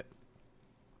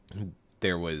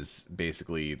 There was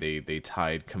basically they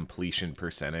tied completion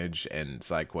percentage and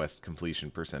side quest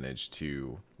completion percentage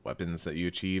to weapons that you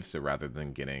achieve. So rather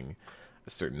than getting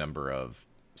a certain number of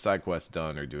side quests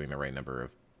done or doing the right number of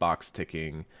box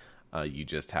ticking, you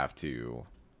just have to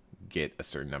get a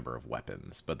certain number of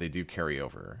weapons. But they do carry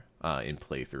over in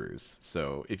playthroughs.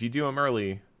 So if you do them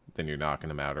early, then you're knocking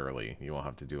them out early. You won't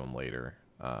have to do them later,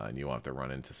 and you won't have to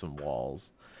run into some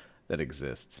walls that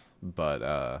exist.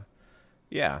 But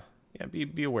yeah,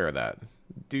 be aware of that.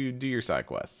 Do your side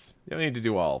quests. You don't need to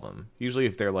do all of them. Usually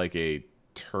if they're like a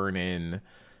turn in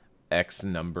X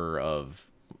number of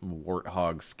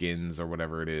warthog skins or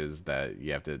whatever it is that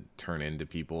you have to turn into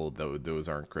people, though those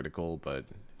aren't critical, but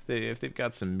if they've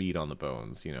got some meat on the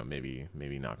bones, maybe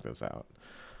knock those out.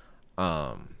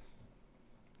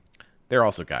 There are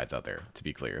also guides out there, to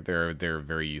be clear. They're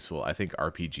very useful. I think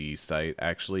RPG site,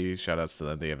 actually, shout outs to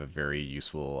them, they have a very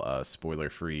useful spoiler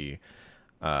free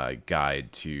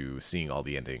guide to seeing all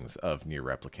the endings of Nier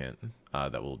Replicant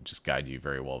that will just guide you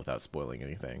very well without spoiling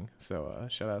anything. So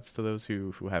shout outs to those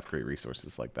who have great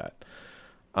resources like that.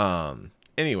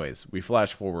 Anyways, we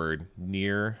flash forward.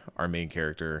 Nier, our main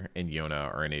character, and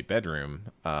Yona are in a bedroom.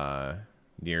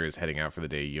 Nier is heading out for the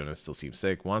day. Yona still seems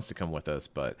sick, wants to come with us,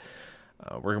 but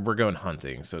we're going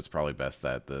hunting, so it's probably best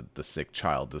that the sick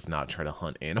child does not try to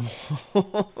hunt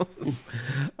animals.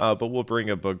 But we'll bring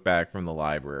a book back from the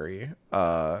library.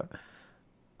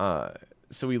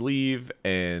 So we leave,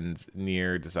 and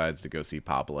Nier decides to go see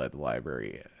Popala at the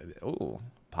library. Oh,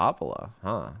 Popala,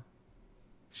 huh?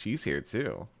 She's here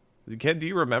too. Ken, do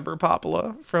you remember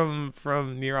Popala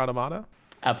from Nier Automata?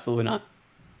 Absolutely not.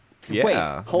 Yeah. Wait,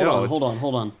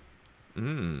 hold on.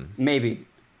 Maybe.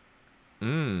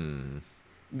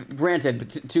 Granted,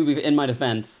 but to be in my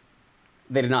defense,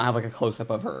 they did not have like a close up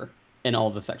of her in all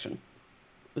of the section.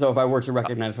 So if I were to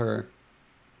recognize her,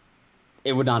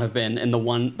 it would not have been in the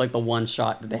one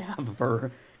shot that they have of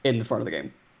her in the front of the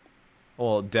game.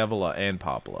 Well, Devila and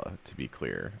Popala, to be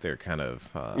clear, they're kind of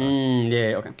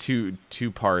okay.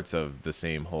 two parts of the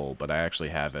same whole. But I actually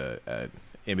have a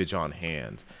image on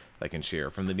hand that I can share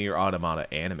from the Nier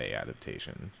Automata anime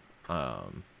adaptation,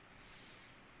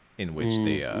 in which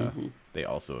they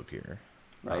also appear.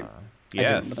 Right.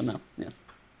 Yes. I do, but no. Yes.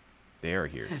 They are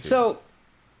here too. So,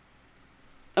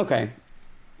 okay.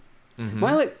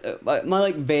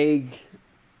 My vague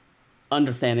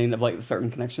understanding of like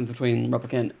certain connections between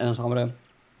Replicant and Automata,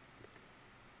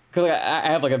 because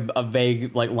I have like a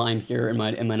vague like line here in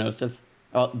my notes just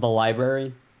about the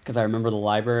library, because I remember the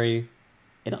library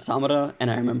in Automata, and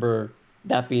I remember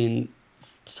that being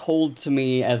told to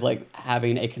me as like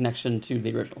having a connection to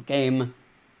the original game,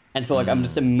 and so like I'm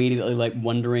just immediately like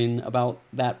wondering about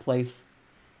that place,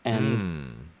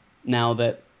 and now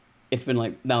that it's been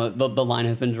like now the line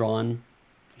has been drawn,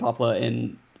 Popla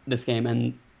in this game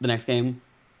and the next game,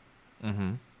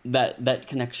 that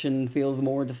connection feels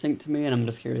more distinct to me, and I'm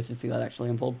just curious to see that actually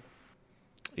unfold.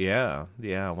 Yeah.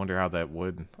 I wonder how that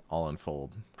would all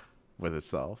unfold with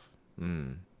itself.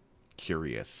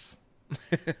 Curious.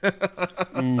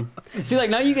 See, like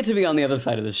now you get to be on the other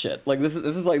side of this shit. Like this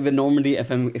is like the Normandy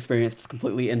FM experience is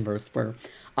completely inverse, where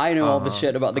I know all the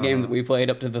shit about the game that we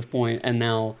played up to this point, and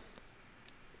now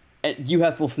you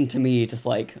have to listen to me just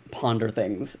like ponder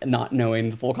things and not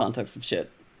knowing the full context of shit,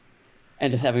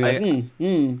 and just having like,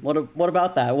 what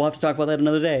about that? We'll have to talk about that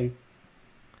another day.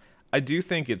 I do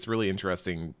think it's really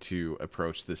interesting to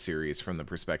approach the series from the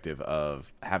perspective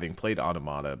of having played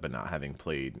Automata but not having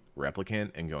played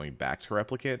Replicant and going back to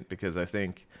Replicant, because I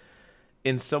think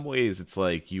in some ways it's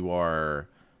like you are...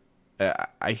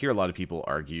 I hear a lot of people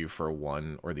argue for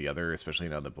one or the other, especially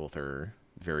now that both are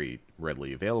very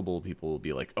readily available. People will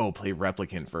be like, oh, play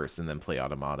Replicant first and then play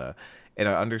Automata. And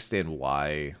I understand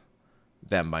why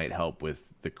that might help with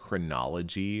the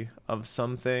chronology of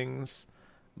some things,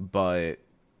 but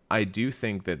I do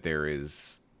think that there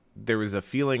was a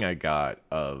feeling I got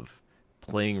of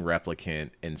playing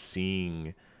Replicant and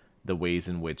seeing the ways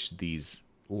in which these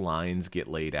lines get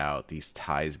laid out, these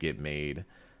ties get made,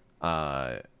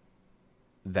 that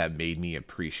made me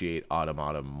appreciate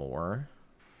Automata more.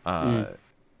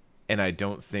 And I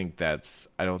don't think I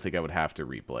would have to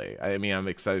replay. I mean, I'm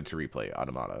excited to replay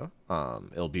Automata.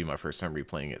 It'll be my first time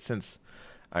replaying it since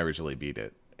I originally beat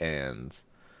it, and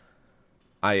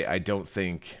I don't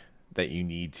think that you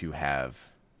need to have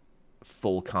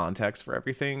full context for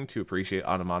everything to appreciate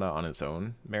Automata on its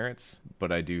own merits,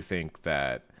 but I do think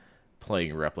that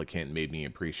playing Replicant made me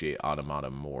appreciate Automata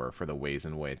more for the ways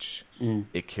in which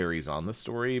it carries on the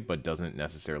story, but doesn't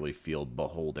necessarily feel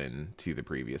beholden to the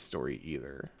previous story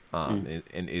either, and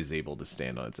is able to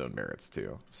stand on its own merits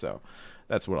too. So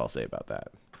that's what I'll say about that.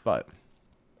 But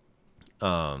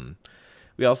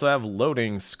we also have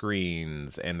loading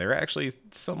screens, and they're actually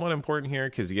somewhat important here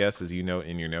because, yes, as you note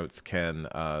in your notes, Ken,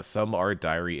 some are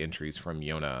diary entries from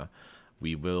Yona.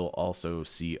 We will also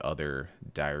see other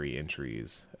diary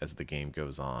entries as the game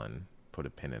goes on. Put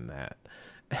a pin in that.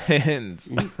 And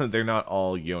they're not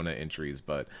all Yona entries,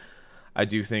 but I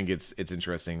do think it's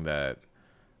interesting that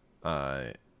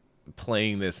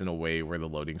playing this in a way where the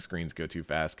loading screens go too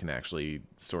fast can actually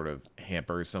sort of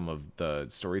hamper some of the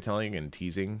storytelling and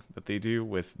teasing that they do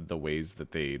with the ways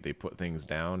that they put things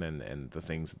down and the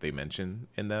things that they mention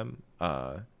in them.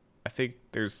 I think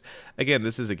there's, again,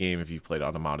 this is a game, if you've played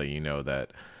Automata, you know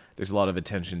that there's a lot of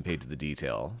attention paid to the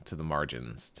detail, to the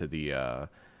margins, to the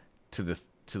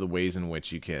ways in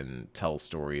which you can tell a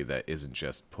story that isn't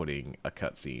just putting a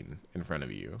cutscene in front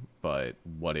of you, but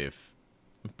what if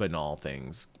banal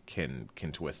things can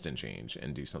twist and change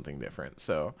and do something different.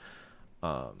 So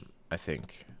I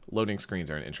think loading screens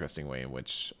are an interesting way in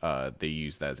which they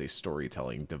use that as a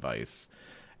storytelling device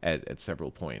at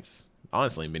several points.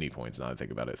 Honestly, many points now that I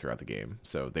think about it throughout the game.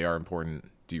 So they are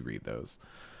important. Do read those.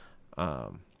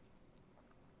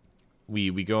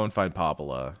 We go and find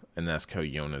Popula and ask how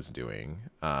Yona's doing.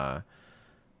 Tell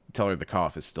her the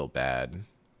cough is still bad.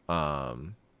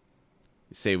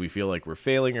 Say we feel like we're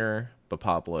failing her, but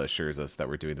Popula assures us that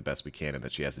we're doing the best we can and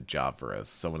that she has a job for us.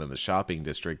 Someone in the shopping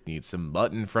district needs some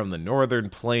mutton from the northern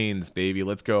plains, baby.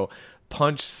 Let's go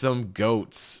punch some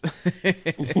goats.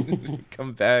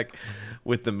 Come back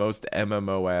with the most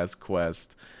MMO-ass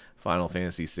quest. Final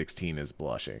Fantasy 16 is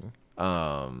blushing.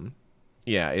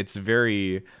 Yeah, it's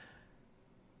very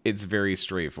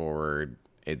straightforward.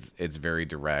 It's very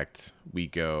direct. We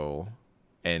go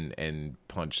and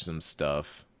punch some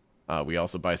stuff. We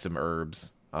also buy some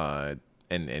herbs,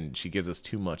 and she gives us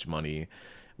too much money.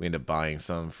 We end up buying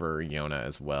some for Yona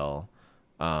as well.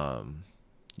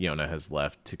 Yona has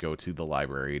left to go to the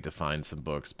library to find some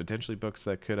books, potentially books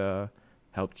that could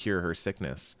help cure her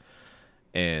sickness.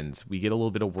 And we get a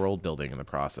little bit of world building in the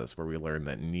process where we learn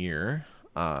that Nier,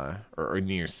 or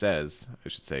Nier says, I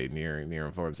should say, Nier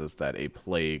informs us that a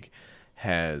plague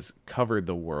has covered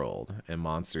the world and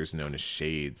monsters known as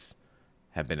shades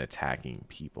have been attacking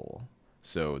people.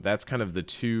 So that's kind of the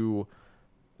two,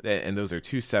 and those are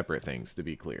two separate things, to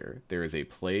be clear. There is a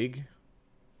plague,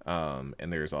 and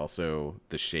there's also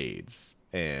the shades,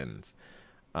 and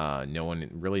no one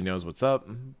really knows what's up,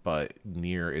 but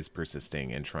Nier is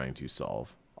persisting and trying to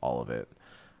solve all of it.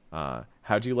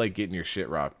 How do you like getting your shit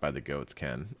rocked by the goats,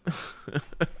 Ken?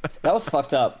 That was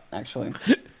fucked up, actually.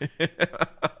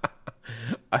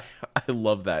 I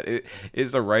love that. It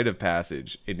is a rite of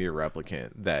passage in Nier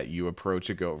Replicant that you approach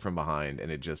a goat from behind and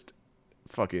it just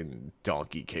fucking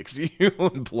donkey kicks you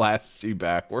and blasts you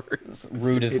backwards. It's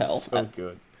rude as hell. It's so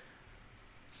good.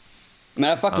 I mean,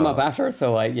 I fucked him up after,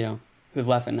 so who's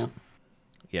laughing now?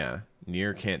 Yeah,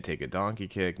 Nier can't take a donkey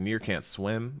kick. Nier can't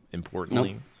swim,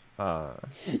 importantly. Nope.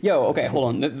 Yo, okay,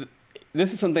 hold on.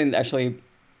 This is something actually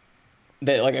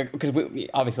that, because we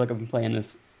obviously, I've been playing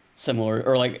this similar,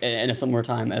 or in a similar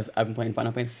time as I've been playing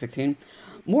Final Fantasy 16.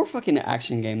 More fucking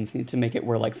action games need to make it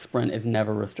where sprint is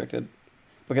never restricted,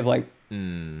 because I've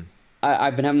been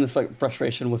having this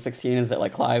frustration with 16 is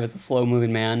that Clive is a slow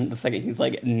moving man the second he's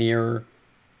near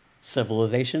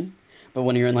civilization, but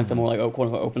when you're in the more quote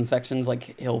unquote open sections,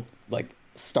 he'll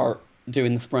start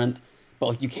doing the sprint,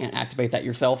 but you can't activate that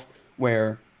yourself.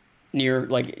 Where Nier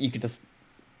you could just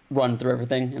run through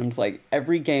everything, and I'm just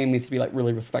every game needs to be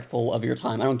really respectful of your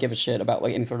time. I don't give a shit about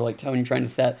any sort of tone you're trying to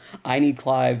set. I need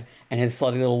Clive and his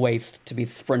slutty little waist to be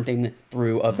sprinting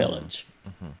through a village.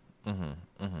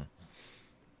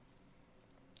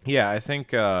 Yeah, I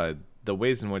think the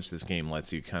ways in which this game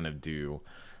lets you kind of do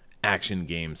action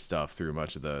game stuff through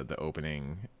much of the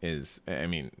opening is, I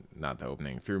mean, not the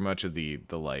opening, through much of the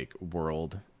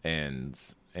world and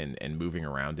moving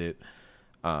around it.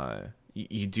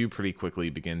 You do pretty quickly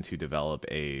begin to develop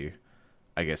a,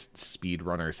 I guess,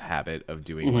 speedrunner's habit of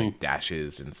doing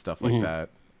dashes and stuff like that.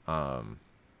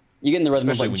 You get in the rhythm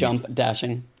of jump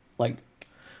dashing,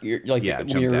 you're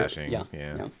jump dashing.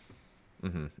 Yeah.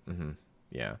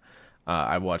 Yeah.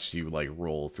 I watched you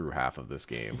roll through half of this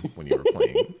game when you were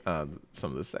playing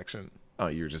some of this section.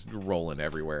 You were just rolling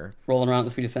everywhere, rolling around at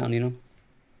the speed of sound.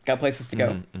 Got places to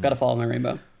go. Got to follow my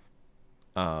rainbow.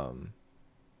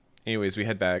 Anyways, we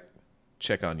head back,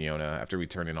 check on Yona after we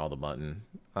turn in all the mutton.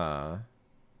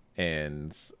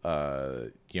 and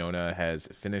Yona has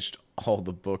finished all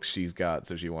the books she's got,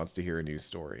 so she wants to hear a new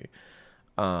story.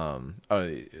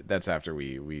 That's after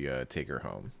we take her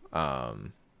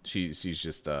home. She's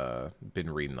just been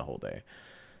reading the whole day.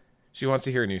 She wants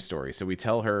to hear a new story, so we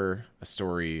tell her a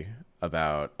story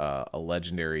about a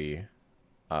legendary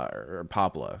or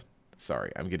Popla.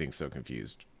 Sorry, I'm getting so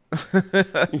confused.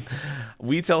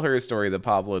 We tell her a story that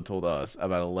Pablo told us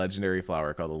about a legendary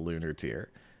flower called a lunar tear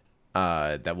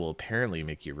that will apparently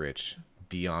make you rich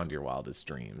beyond your wildest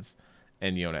dreams.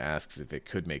 And Yona asks if it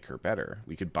could make her better.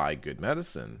 We could buy good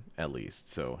medicine, at least.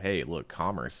 So, hey, look,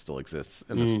 commerce still exists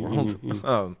in this world.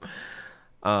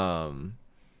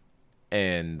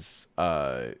 And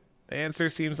the answer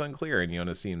seems unclear, and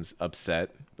Yona seems upset,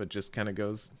 but just kind of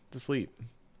goes to sleep.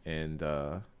 And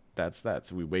that's that.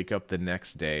 So we wake up the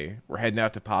next day. We're heading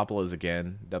out to Popola's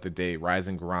again. Another day, rise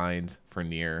and grind for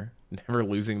Nier. Never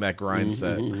losing that grind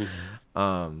set.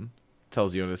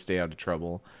 Tells Yona to stay out of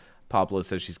trouble. Popola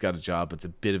says she's got a job, but it's a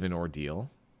bit of an ordeal.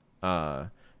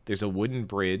 There's a wooden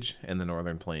bridge in the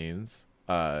Northern Plains.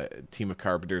 A team of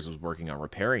carpenters was working on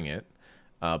repairing it,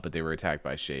 but they were attacked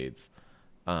by shades.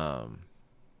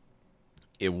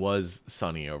 It was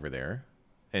sunny over there.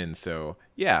 And so,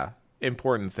 yeah,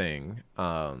 important thing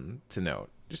to note.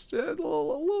 Just a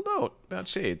little note about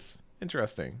shades.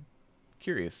 Interesting.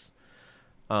 Curious.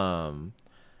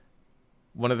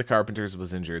 One of the carpenters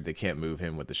was injured. They can't move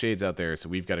him with the shades out there, so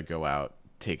we've got to go out,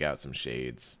 take out some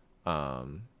shades,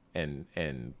 and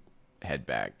head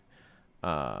back.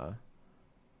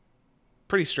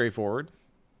 Pretty straightforward,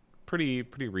 pretty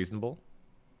reasonable.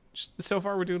 So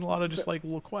far, we're doing a lot of just like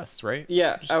little quests, right?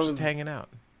 Yeah, just hanging out,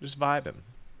 just vibing.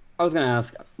 I was gonna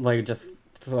ask, like, just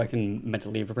so I can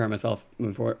mentally prepare myself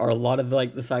moving forward. Are a lot of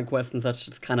like the side quests and such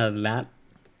just kind of that?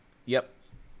 Yep.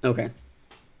 Okay.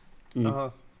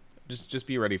 Just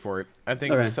be ready for it. I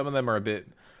think some of them are a bit,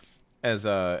 as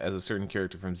a certain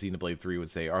character from Xenoblade 3 would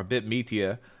say, are a bit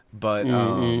meatier, but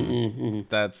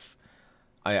that's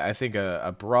I think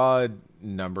a broad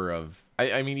number of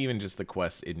I mean even just the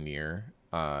quests in Nier.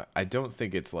 I don't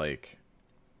think it's like.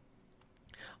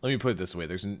 Let me put it this way: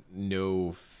 there's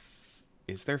no.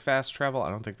 Is there fast travel? I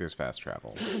don't think there's fast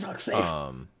travel. Fuck's sake.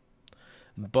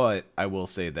 But I will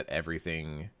say that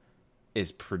everything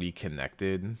is pretty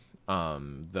connected.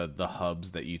 The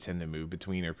hubs that you tend to move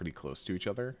between are pretty close to each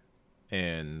other,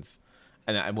 and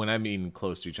when I mean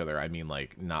close to each other, I mean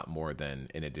like not more than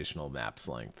an additional map's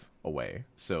length away.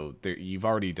 So there, you've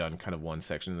already done kind of one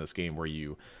section in this game where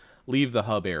you leave the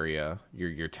hub area,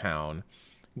 your town,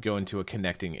 go into a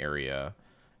connecting area,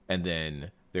 and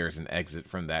then there's an exit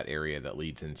from that area that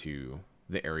leads into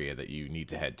the area that you need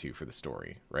to head to for the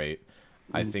story, right?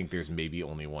 I think there's maybe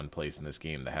only one place in this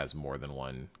game that has more than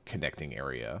one connecting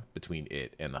area between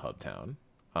it and the hub town.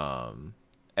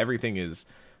 Everything is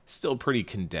still pretty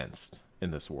condensed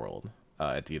in this world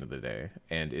at the end of the day.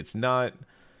 And it's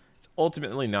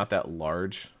ultimately not that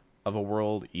large of a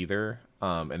world either.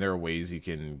 And there are ways you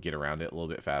can get around it a little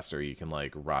bit faster. You can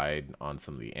like ride on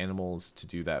some of the animals to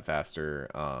do that faster.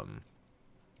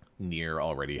 Nier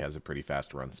already has a pretty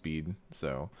fast run speed.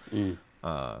 So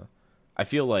I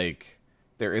feel like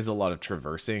there is a lot of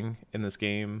traversing in this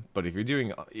game, but if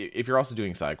you're also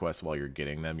doing side quests while you're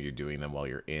getting them, you're doing them while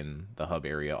you're in the hub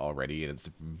area already, and it's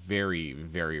very,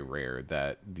 very rare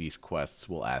that these quests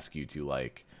will ask you to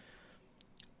like,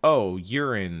 oh,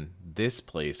 you're in this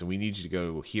place and we need you to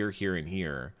go here, here, and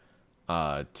here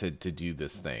to do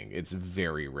this thing. It's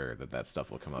very rare that stuff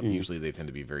will come up. Usually they tend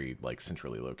to be very like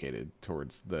centrally located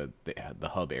towards the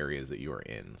hub areas that you are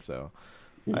in. So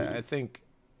I think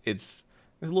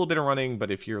there's a little bit of running, but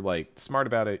if you're like smart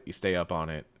about it, you stay up on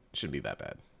it, it shouldn't be that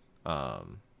bad.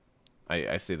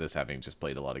 I say this having just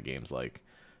played a lot of games like,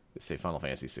 say, Final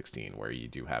Fantasy 16, where you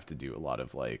do have to do a lot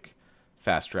of like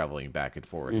fast traveling back and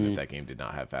forth. And if that game did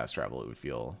not have fast travel, it would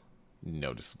feel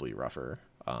noticeably rougher.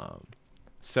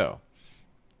 So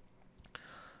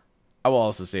I will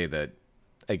also say that,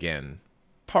 again,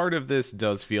 part of this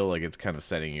does feel like it's kind of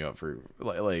setting you up for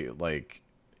like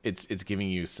it's giving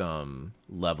you some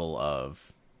level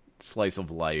of slice of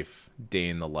life, day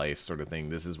in the life sort of thing.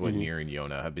 This is what Nier and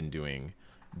Yona have been doing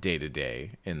day to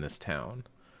day in this town.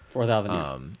 4,000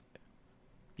 years.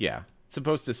 Yeah. It's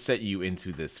supposed to set you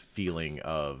into this feeling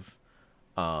of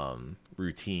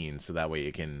routine, so that way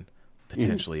it can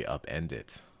potentially upend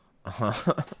it.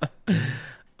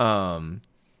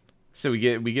 So we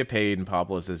get paid, and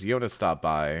Popula says Yona stopped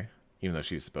by, even though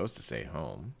she was supposed to stay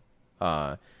home.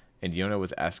 And Yona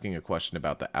was asking a question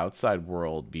about the outside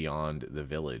world beyond the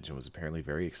village and was apparently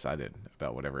very excited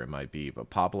about whatever it might be. But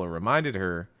Popula reminded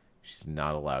her she's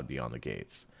not allowed beyond the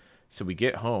gates. So we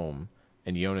get home,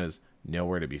 and Yona's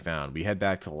nowhere to be found. We head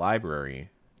back to the library,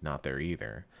 not there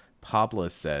either. Popla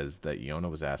says that Yona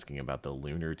was asking about the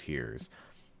lunar tears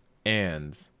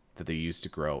and that they used to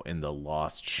grow in the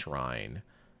lost shrine.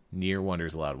 Nier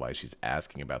wonders aloud why she's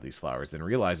asking about these flowers, then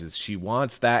realizes she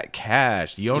wants that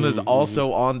cash. Yona's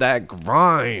also on that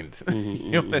grind.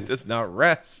 Yona does not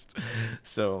rest.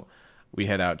 So we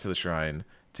head out to the shrine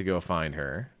to go find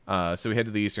her. So we head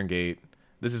to the Eastern Gate.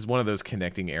 This is one of those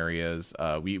connecting areas.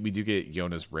 We do get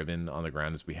Yona's ribbon on the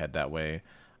ground as we head that way.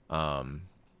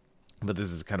 But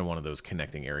this is kind of one of those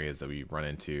connecting areas that we run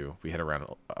into. We head around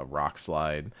a rock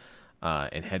slide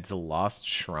and head to the Lost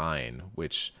Shrine,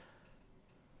 which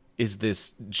is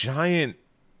this giant...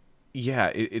 Yeah,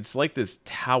 it's like this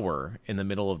tower in the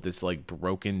middle of this like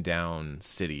broken down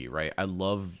city, right? I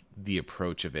love the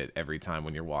approach of it every time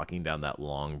when you're walking down that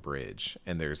long bridge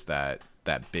and there's that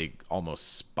big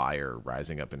almost spire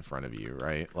rising up in front of you,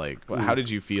 right? Like, how did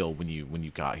you feel when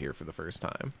you got here for the first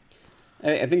time?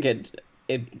 I think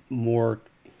it more...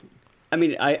 I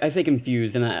mean, I say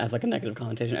confused and that has like a negative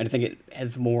connotation. I think it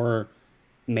has more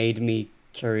made me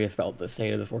curious about the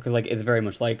state of this world, because like it's very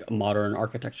much like modern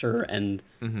architecture and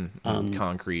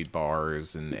concrete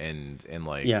bars and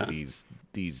like these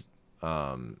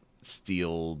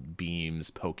steel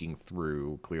beams poking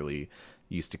through, clearly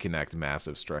used to connect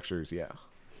massive structures.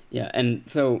 And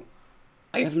so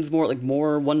I guess I'm just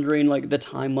more wondering like the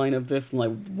timeline of this and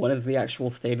like what is the actual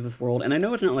state of this world. And I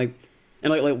know it's not like,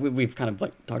 and like we've kind of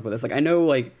like talked about this, like I know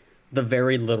like the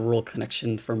very literal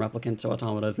connection from Replicant to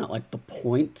Automata is not like the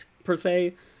point per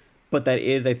se, but that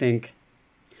is, I think,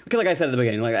 because like I said at the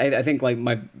beginning, like I think like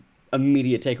my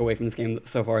immediate takeaway from this game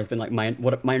so far has been like my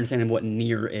understanding of what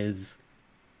Nier is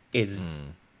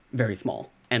very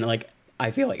small, and like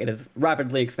I feel like it is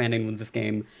rapidly expanding with this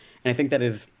game, and I think that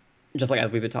is just like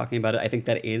as we've been talking about it, I think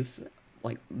that is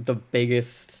like the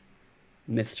biggest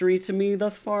mystery to me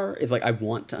thus far, is like I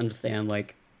want to understand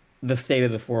like the state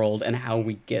of this world and how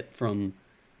we get from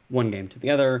one game to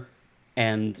the other,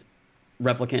 and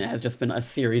Replicant has just been a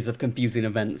series of confusing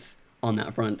events on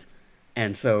that front.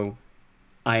 And so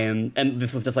and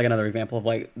this was just like another example of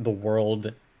like the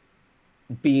world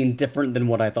being different than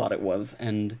what I thought it was,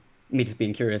 and me just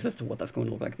being curious as to what that's going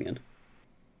to look like in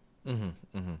the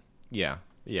end. Yeah,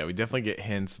 we definitely get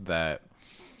hints that,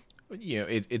 you know,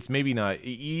 it's maybe not...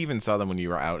 You even saw them when you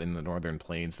were out in the Northern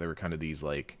Plains. There were kind of these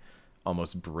like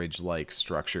almost bridge-like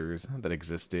structures that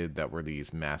existed that were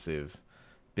these massive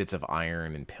bits of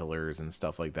iron and pillars and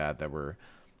stuff like that were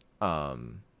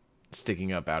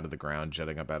sticking up out of the ground,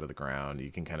 jutting up out of the ground.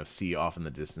 You can kind of see off in the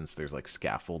distance there's like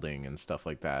scaffolding and stuff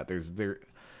like that.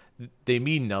 They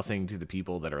mean nothing to the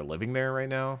people that are living there right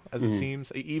now, as it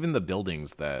seems. Even the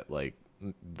buildings that like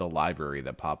the library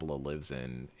that Popula lives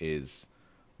in is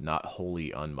not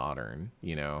wholly unmodern,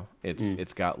 you know.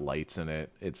 It's got lights in it.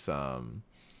 It's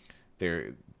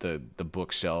the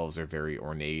bookshelves are very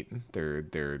ornate.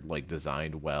 They're like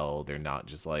designed well. They're not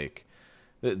just like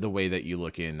the way that you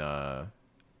look in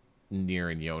Nier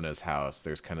and Yona's house.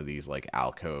 There's kind of these like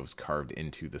alcoves carved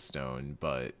into the stone,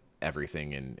 but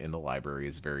everything in the library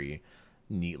is very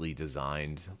neatly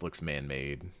designed, looks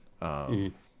man-made.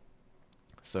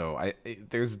 So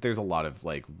there's a lot of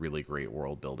like really great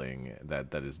world building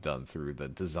that is done through the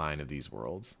design of these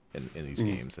worlds in these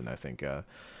games, and I think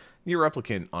Nier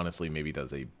Replicant honestly maybe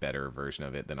does a better version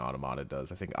of it than Automata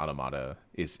does. I think Automata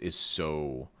is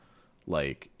so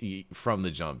like from the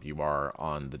jump you are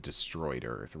on the destroyed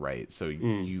Earth, right? So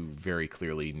you very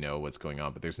clearly know what's going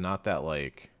on, but there's not that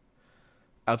like,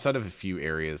 outside of a few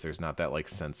areas, there's not that like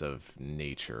sense of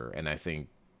nature. And I think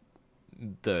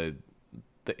the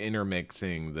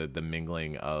intermixing, the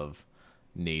mingling of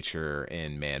nature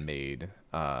and man-made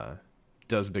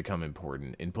does become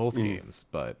important in both games,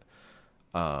 but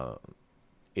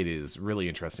it is really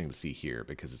interesting to see here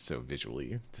because it's so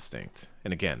visually distinct.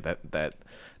 And again, that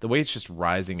the way it's just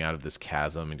rising out of this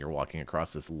chasm and you're walking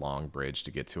across this long bridge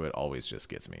to get to it always just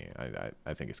gets me.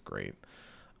 I think it's great.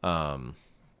 So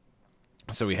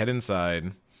we head inside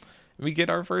and we get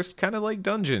our first kind of like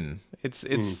dungeon. It's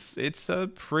a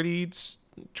pretty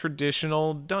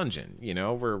traditional dungeon, you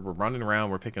know. We're running around,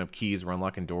 we're picking up keys, we're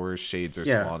unlocking doors, shades are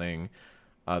spawning.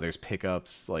 There's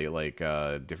pickups like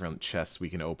different chests we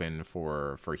can open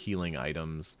for healing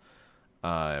items.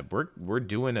 We're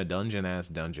doing a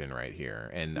dungeon right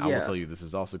here, and I will tell you this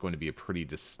is also going to be a pretty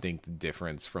distinct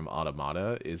difference from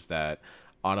Automata. Is that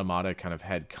Automata kind of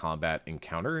had combat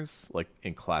encounters like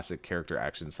in classic character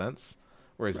action sense,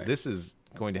 whereas this is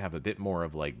going to have a bit more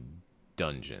of like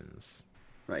dungeons.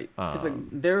 Right. Like,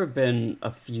 there have been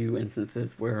a few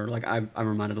instances where like I'm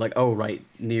reminded like, oh right,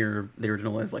 Nier the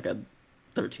original is like a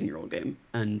 13-year-old game,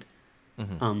 and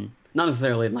Not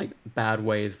necessarily in like bad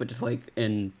ways, but just like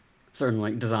in certain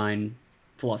like design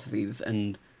philosophies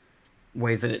and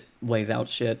ways that it lays out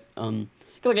shit.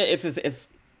 Like it's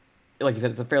like you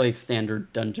said, it's a fairly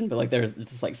standard dungeon, but like there's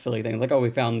just like silly things like, oh, we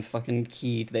found this fucking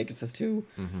key that gets us to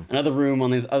another room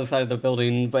on the other side of the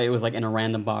building, but it was like in a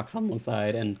random box on one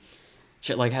side, and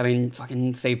shit like having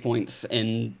fucking save points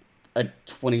in a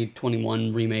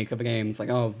 2021 remake of a game. It's like,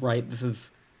 oh right, this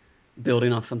is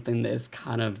building off something that has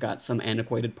kind of got some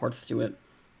antiquated parts to it.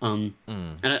 And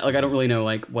I don't really know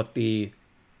like what if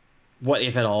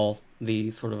at all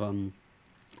the sort of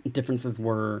differences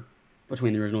were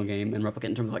between the original game and Replicant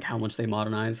in terms of like how much they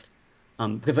modernized.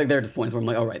 Because like there are just points where I'm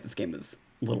like, oh right, this game is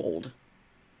a little old.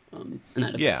 And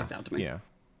that just sticks out to me. Yeah.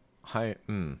 I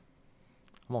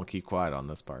won't keep quiet on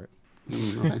this part.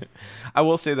 Okay. I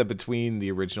will say that between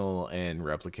the original and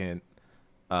Replicant,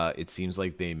 it seems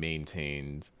like they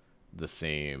maintained the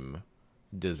same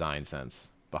design sense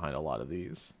behind a lot of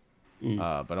these.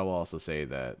 But I will also say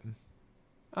that,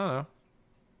 I don't know,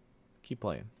 keep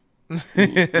playing.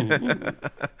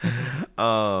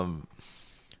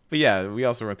 But yeah, we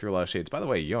also went through a lot of shades. By the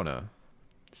way, Yona,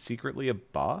 secretly a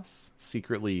boss?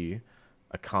 Secretly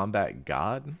a combat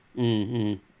god?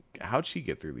 How'd she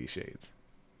get through these shades?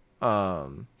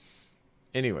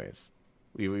 Anyways,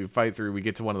 we fight through, we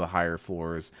get to one of the higher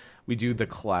floors. We do the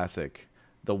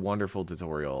wonderful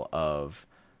tutorial of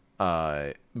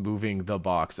moving the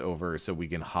box over so we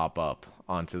can hop up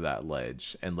onto that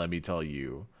ledge. And let me tell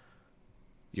you,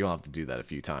 you'll have to do that a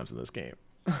few times in this game.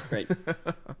 Great.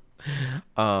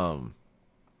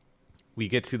 We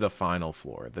get to the final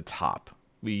floor, the top.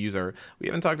 We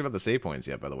haven't talked about the save points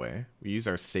yet, by the way. We use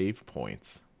our save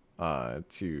points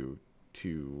to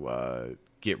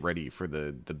get ready for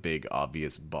the big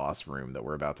obvious boss room that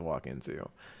we're about to walk into.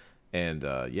 And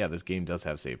this game does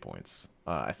have save points.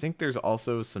 I think there's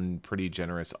also some pretty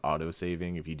generous auto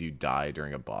saving if you do die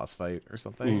during a boss fight or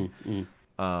something.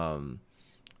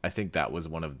 I think that was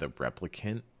one of the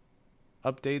Replicant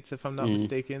updates, if I'm not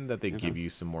mistaken, that they give you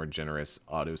some more generous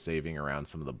auto saving around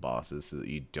some of the bosses so that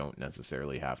you don't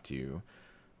necessarily have to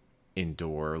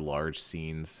endure large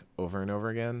scenes over and over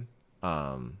again.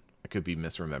 I could be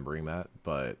misremembering that,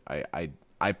 but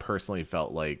I personally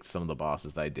felt like some of the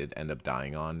bosses that I did end up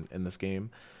dying on in this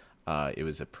game, it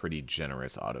was a pretty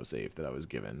generous autosave that I was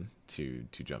given to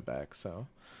jump back. So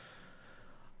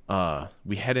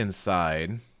we head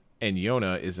inside, and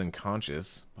Yona is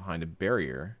unconscious behind a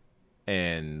barrier,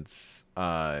 and it's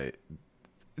a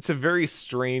very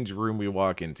strange room we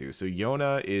walk into. So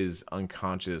Yona is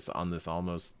unconscious on this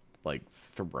almost like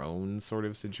throne sort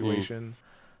of situation.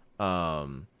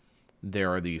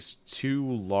 There are these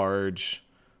two large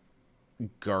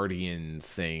guardian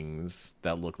things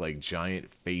that look like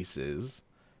giant faces,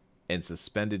 and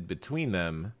suspended between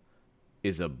them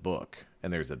is a book,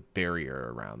 and there's a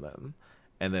barrier around them.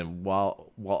 And then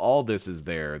while all this is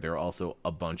there are also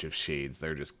a bunch of shades that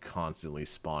are just constantly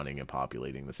spawning and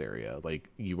populating this area. Like,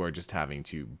 you are just having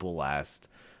to blast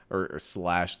or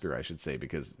slash through, I should say,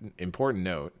 because, important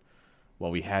note,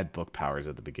 while we had book powers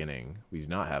at the beginning, we do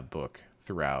not have book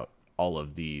throughout all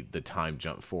of the time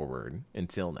jump forward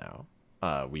until now.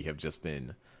 We have just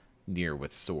been Nier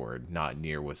with sword, not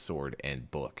Nier with sword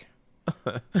and book.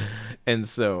 And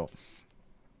so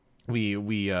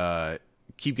we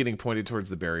keep getting pointed towards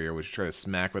the barrier, which we try to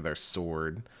smack with our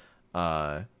sword.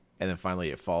 And then finally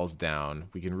it falls down.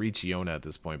 We can reach Yona at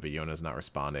this point, but Yona's not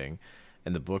responding.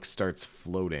 And the book starts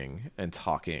floating and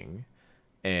talking.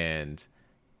 And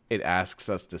it asks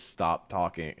us to stop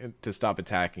talking, to stop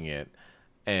attacking it.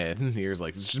 And Nier's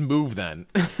like, just move then.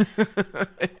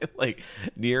 Like,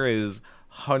 Nier is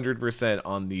 100%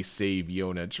 on the save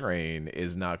Yona train,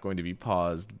 is not going to be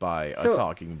paused by a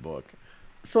talking book.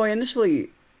 So I initially,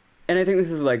 and I think this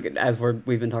is like, as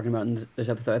we've been talking about in this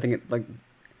episode, I think it, like,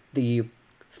 the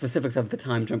specifics of the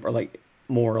time jump are like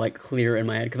more like clear in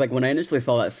my head. Because like when I initially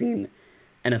saw that scene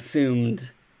and assumed,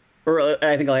 or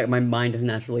I think like my mind has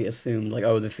naturally assumed like,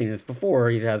 oh, this scene is before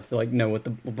he has to like know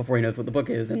before he knows what the book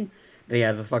is, and that he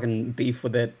has a fucking beef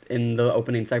with it in the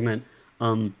opening segment.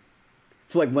 So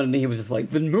like when he was just like,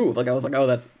 then move, like I was like, oh,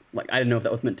 that's like, I didn't know if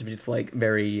that was meant to be just like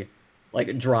very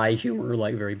like dry humor,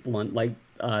 like very blunt, like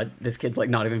this kid's like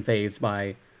not even fazed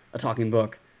by a talking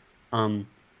book.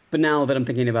 But now that I'm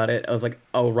thinking about it, I was like,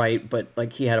 oh right, but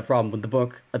like he had a problem with the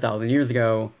book 1,000 years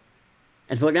ago,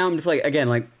 and so like now I'm just like, again,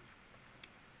 like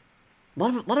a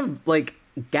lot of like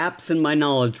gaps in my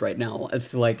knowledge right now as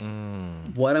to like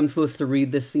what I'm supposed to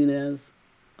read this scene as.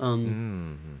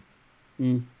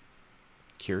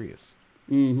 Curious.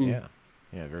 Mm-hmm. Yeah,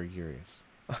 very curious.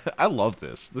 I love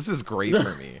this. This is great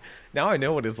for me. Now I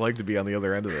know what it's like to be on the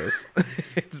other end of this.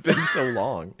 It's been so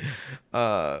long.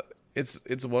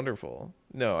 It's wonderful.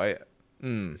 No,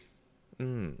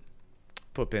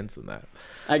 put pins in that.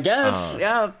 I guess.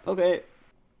 Yeah. Okay.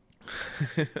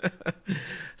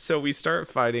 So we start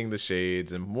fighting the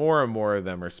shades, and more of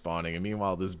them are spawning. And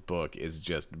meanwhile, this book is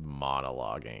just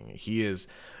monologuing. He is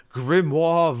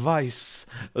Grimoire Weiss,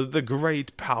 the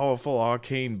great, powerful,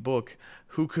 arcane book,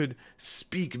 who could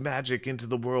speak magic into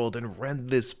the world and rend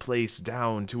this place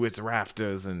down to its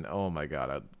rafters. And oh my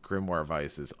god, Grimoire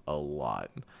Weiss is a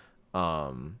lot.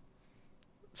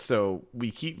 So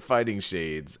we keep fighting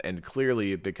shades, and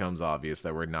clearly it becomes obvious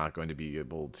that we're not going to be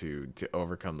able to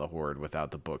overcome the horde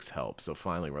without the book's help. So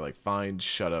finally we're like, fine,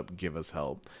 shut up, give us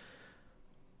help.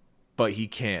 But he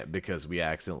can't, because we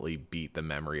accidentally beat the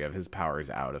memory of his powers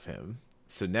out of him.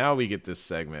 So now we get this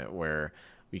segment where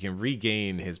we can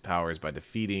regain his powers by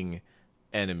defeating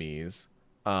enemies,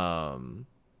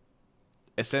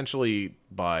 essentially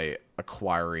by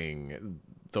acquiring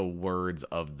the words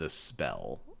of the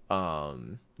spell,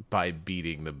 by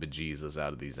beating the bejesus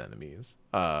out of these enemies.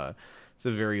 It's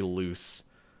a very loose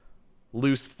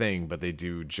thing, but they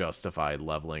do justify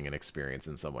leveling and experience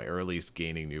in some way, or at least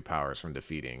gaining new powers from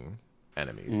defeating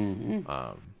enemies.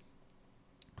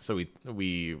 So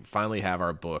we finally have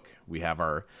our book. We have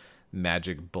our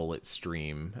magic bullet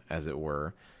stream, as it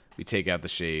were. We take out the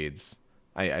shades.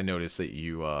 I noticed that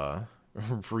you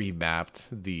remapped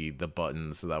the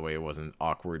buttons so that way it wasn't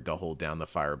awkward to hold down the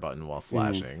fire button while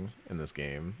slashing in this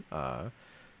game.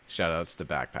 Shout outs to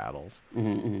back paddles.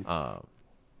 And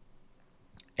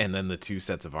then the two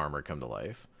sets of armor come to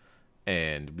life,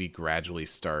 and we gradually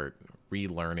start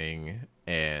relearning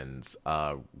and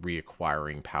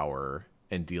reacquiring power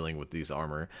and dealing with these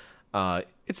armor.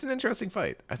 It's an interesting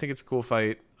fight. I think it's a cool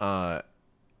fight.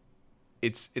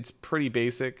 It's pretty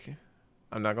basic,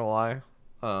 I'm not gonna lie.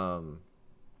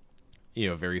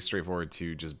 Very straightforward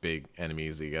to just big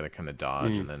enemies that you gotta kind of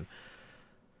dodge and then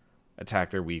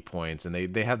attack their weak points. And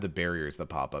they have the barriers that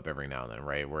pop up every now and then,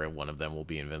 right? Where one of them will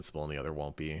be invincible and the other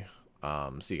won't be.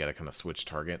 So you gotta kind of switch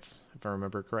targets, if I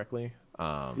remember correctly.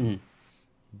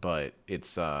 But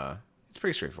it's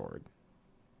pretty straightforward.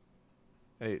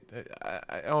 I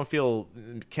don't feel,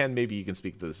 Ken, maybe you can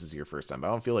speak to this as your first time, but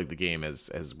I don't feel like the game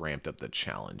has ramped up the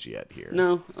challenge yet here.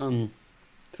 No,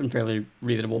 it's been fairly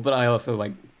reasonable, but I also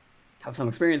have some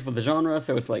experience with the genre,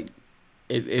 so it's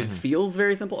it feels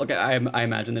very simple. Okay, I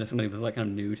imagine that if somebody was kind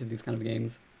of new to these kind of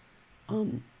games,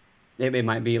 it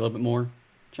might be a little bit more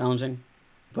challenging,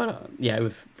 but yeah, it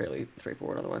was fairly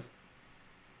straightforward otherwise.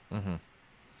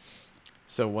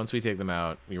 So once we take them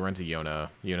out, we run to Yona.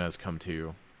 Yona has come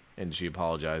to, and she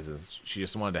apologizes. She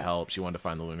just wanted to help. She wanted to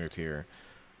find the lunar tier.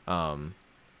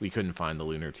 We couldn't find the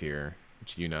lunar tier,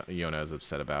 which Yona is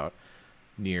upset about.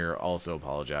 Nier also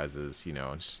apologizes.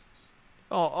 Just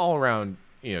all around,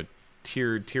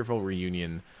 tearful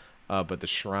reunion. But the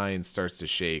shrine starts to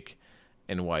shake,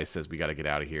 and Weiss says we got to get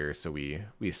out of here. So we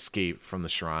escape from the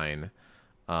shrine,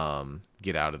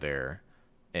 get out of there,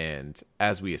 and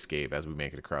as we escape, as we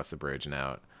make it across the bridge and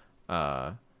out,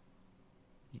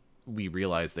 we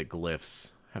realize that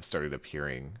glyphs have started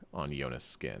appearing on Yona's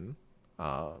skin.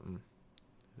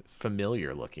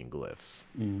 Familiar looking glyphs,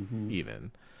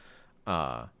 even.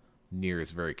 Nier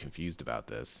is very confused about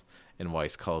this, and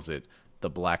Weiss calls it the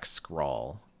Black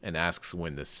Scrawl and asks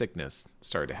when the sickness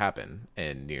started to happen.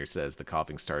 And Nier says the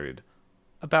coughing started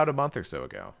about a month or so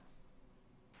ago.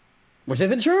 Which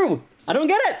isn't true! I don't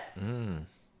get it!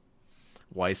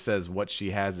 Weiss says what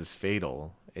she has is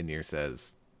fatal, and Nier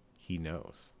says he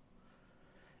knows.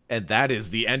 And that is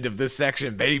the end of this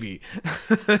section, baby.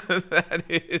 That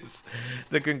is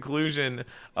the conclusion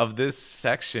of this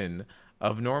section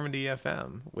of Normandy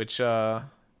FM, which, I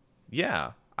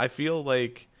feel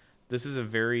like this is a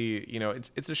very,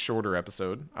 it's a shorter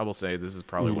episode. I will say this is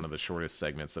probably one of the shortest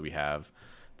segments that we have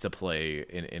to play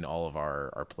in all of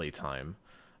our playtime,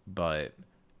 but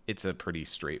it's a pretty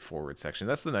straightforward section.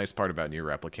 That's the nice part about Nier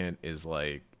Replicant is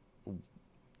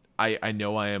I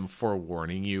know I am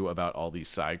forewarning you about all these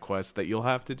side quests that you'll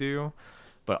have to do,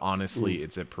 but honestly,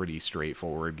 it's a pretty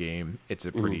straightforward game. It's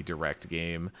a pretty direct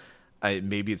game.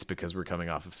 Maybe it's because we're coming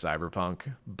off of Cyberpunk,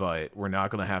 but we're not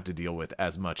going to have to deal with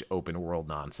as much open world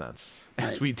nonsense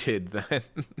as we did then.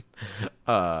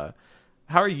 How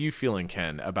are you feeling,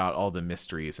 Ken, about all the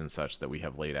mysteries and such that we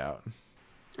have laid out?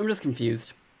 I'm just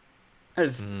confused.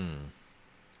 It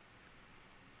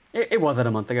wasn't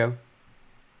a month ago.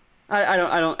 I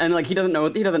don't, and he doesn't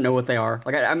know what they are.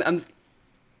 I'm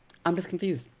just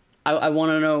confused. I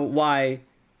want to know why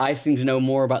I seem to know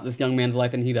more about this young man's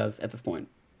life than he does at this point.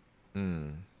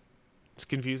 It's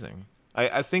confusing.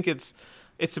 I think it's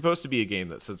supposed to be a game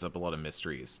that sets up a lot of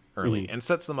mysteries early and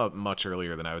sets them up much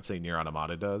earlier than I would say Nier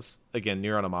Automata does. Again,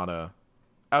 Nier Automata,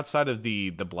 outside of the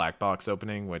black box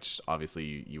opening, which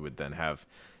obviously you would then have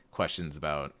questions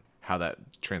about how that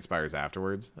transpires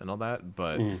afterwards and all that,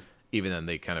 but even then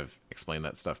they kind of explain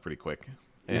that stuff pretty quick.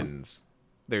 And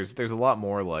there's a lot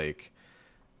more, like,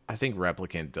 I think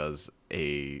Replicant does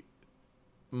a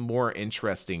more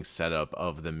interesting setup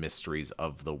of the mysteries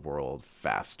of the world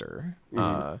faster.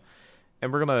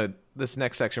 And this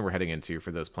next section we're heading into,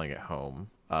 for those playing at home,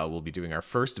 we'll be doing our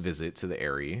first visit to the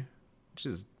Airy, which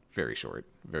is very short,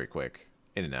 very quick,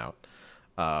 in and out.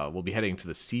 We'll be heading to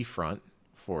the seafront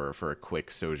for a quick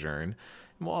sojourn.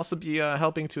 And we'll also be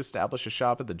helping to establish a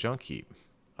shop at the Junk Heap.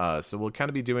 So we'll kind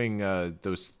of be doing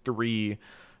those 3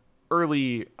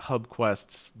 early hub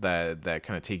quests that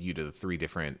kind of take you to the 3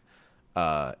 different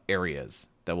areas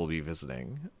that we'll be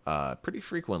visiting pretty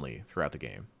frequently throughout the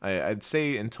game. I'd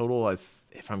say in total,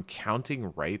 if I'm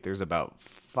counting right, there's about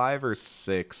 5 or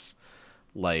 6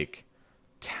 like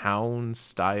town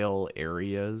style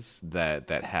areas that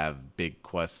have big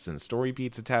quests and story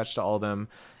beats attached to all of them,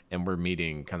 and we're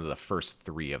meeting kind of the first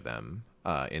 3 of them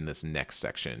in this next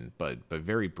section, but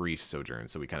very brief sojourn,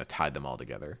 so we kind of tied them all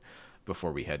together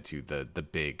before we head to the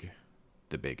big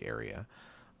area.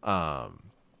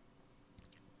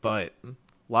 But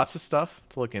lots of stuff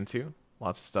to look into,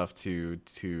 lots of stuff to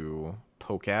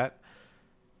poke at.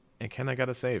 And Ken, I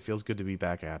gotta say, it feels good to be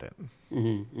back at it.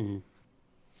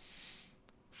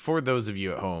 For those of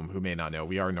you at home who may not know,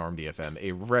 we are NormDFM,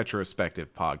 a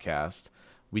retrospective podcast.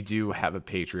 We do have a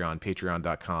Patreon,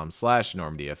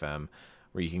 patreon.com/NormDFM,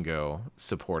 where you can go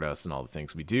support us and all the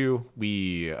things we do.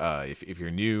 We, if you're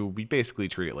new, we basically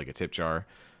treat it like a tip jar.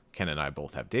 Ken and I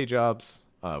both have day jobs.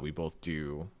 We both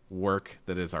do work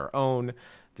that is our own.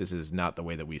 This is not the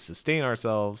way that we sustain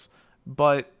ourselves,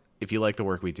 but if you like the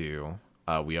work we do,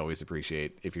 we always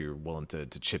appreciate if you're willing to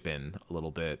chip in a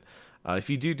little bit. If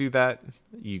you do that,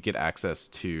 you get access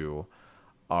to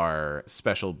our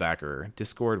special backer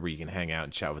Discord, where you can hang out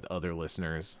and chat with other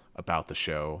listeners about the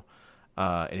show.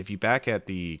 And if you back at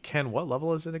the, Ken, what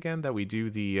level is it again that we do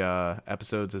the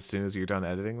episodes as soon as you're done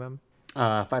editing them?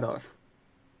 $5.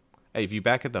 Hey, if you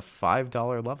back at the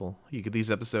 $5 level, you get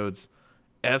these episodes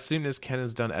as soon as Ken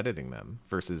is done editing them,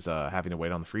 versus having to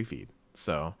wait on the free feed.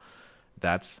 So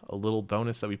that's a little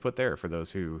bonus that we put there for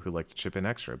those who like to chip in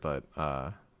extra. But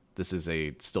this is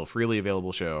a still freely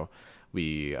available show.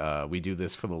 We do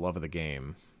this for the love of the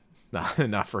game,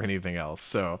 not for anything else.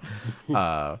 So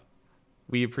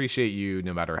we appreciate you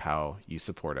no matter how you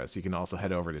support us. You can also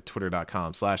head over to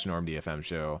twitter.com/NormDFM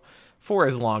show for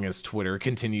as long as Twitter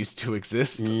continues to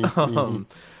exist.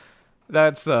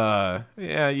 That's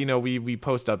yeah, we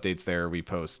post updates there. We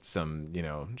post some,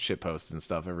 shit posts and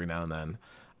stuff every now and then.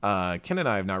 Ken and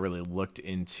I have not really looked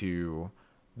into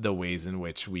the ways in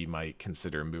which we might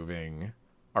consider moving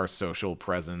our social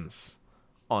presence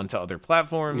onto other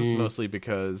platforms, mostly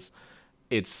because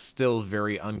it's still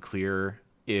very unclear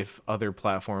if other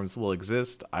platforms will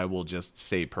exist. I will just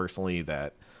say personally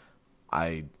that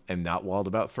I am not wild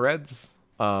about Threads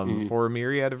for a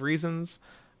myriad of reasons.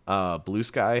 Blue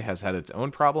Sky has had its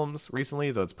own problems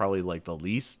recently, though it's probably like the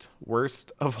least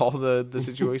worst of all the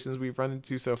situations we've run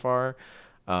into so far.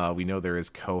 We know there is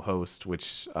Co-Host,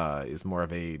 which is more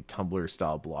of a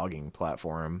Tumblr-style blogging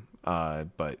platform,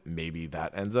 but maybe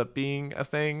that ends up being a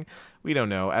thing. We don't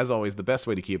know. As always, the best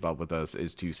way to keep up with us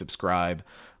is to subscribe,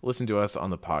 listen to us on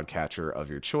the podcatcher of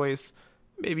your choice,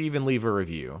 maybe even leave a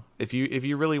review. If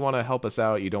you really want to help us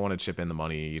out, you don't want to chip in the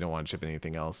money, you don't want to chip in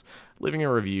anything else, leaving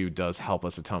a review does help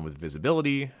us a ton with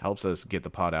visibility, helps us get the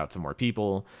pod out to more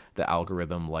people. The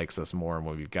algorithm likes us more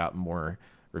when we've got more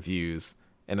reviews.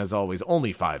 And as always,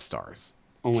 only 5 stars.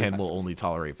 Ken will only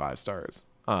tolerate 5 stars.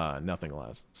 Nothing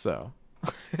less. So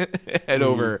head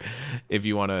over if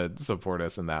you want to support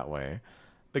us in that way.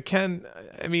 But Ken,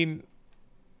 I mean,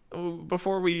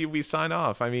 before we sign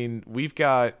off, I mean, we've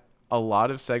got a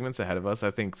lot of segments ahead of us.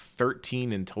 I think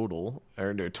 13 in total,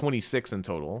 or 26 in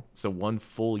total. So 1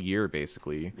 full year,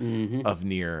 basically, of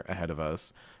Nier ahead of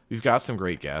us. We've got some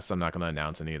great guests. I'm not going to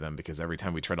announce any of them because every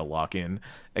time we try to lock in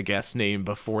a guest name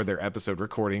before their episode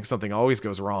recording, something always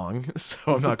goes wrong.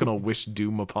 So I'm not going to wish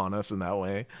doom upon us in that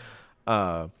way.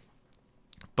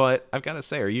 But I've got to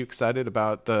say, are you excited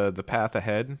about the path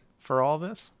ahead for all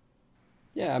this?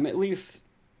 Yeah, I'm at least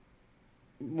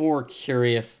more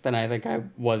curious than I think I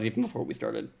was even before we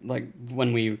started. Like,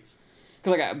 when we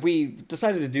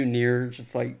decided to do Nier,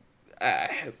 just like,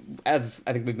 as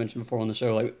I think we've mentioned before on the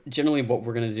show, like, generally what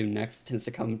we're going to do next tends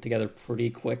to come together pretty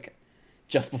quick,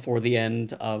 just before the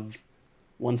end of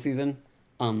one season.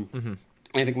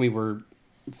 I think we were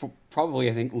probably,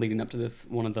 I think, leading up to this,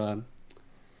 one of the.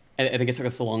 I think it took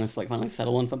us the longest to like finally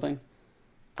settle on something.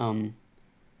 And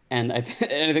and I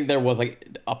think there was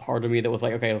like a part of me that was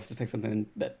like, okay, let's just pick something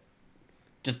that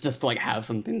just to like have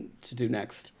something to do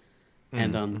next.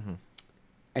 And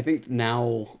I think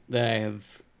now that I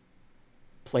have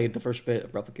played the first bit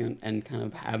of Replicant and kind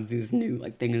of have these new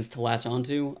like things to latch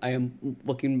onto, I am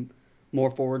looking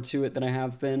more forward to it than I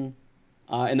have been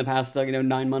in the past, like,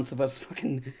 9 months of us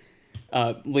fucking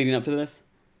leading up to this.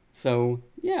 So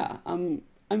yeah, I'm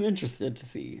interested to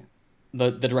see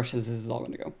the direction this is all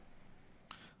going to go.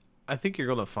 I think you're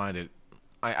going to find it.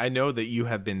 I know that you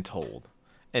have been told,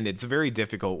 and it's very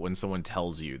difficult when someone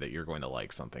tells you that you're going to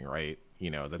like something, right?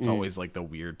 That's always like the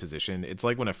weird position. It's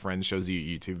like when a friend shows you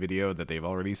a YouTube video that they've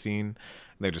already seen, and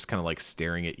they're just kind of like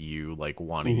staring at you, like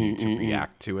wanting you to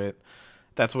react to it.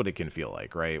 That's what it can feel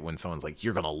like, right? When someone's like,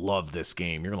 you're going to love this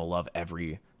game. You're going to love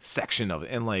every section of it.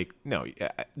 And like, no,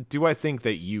 do I think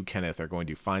that you, Kenneth, are going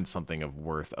to find something of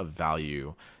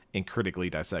value in critically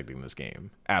dissecting this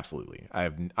game? Absolutely. I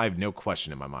have no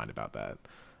question in my mind about that.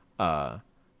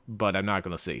 But I'm not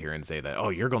going to sit here and say that, oh,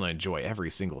 you're going to enjoy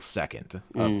every single second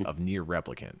of Nier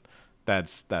Replicant.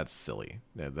 That's silly.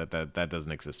 That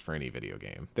doesn't exist for any video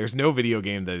game. There's no video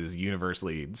game that is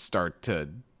universally start to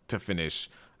finish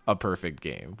a perfect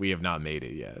game. We have not made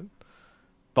it yet.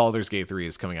 Baldur's Gate 3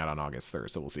 is coming out on August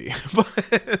 3rd, so we'll see.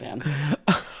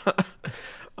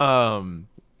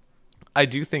 I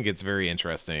do think it's very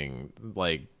interesting,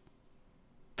 like,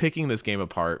 picking this game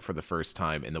apart for the first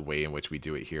time in the way in which we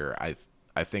do it here.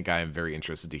 I think I am very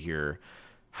interested to hear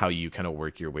how you kind of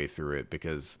work your way through it,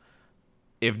 because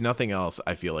if nothing else,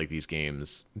 I feel like these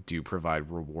games do provide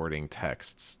rewarding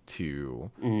texts to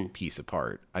piece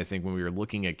apart. I think when we were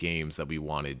looking at games that we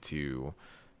wanted to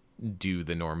do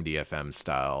the Normandy FM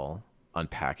style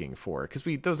unpacking for, because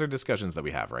those are discussions that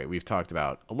we have, right? We've talked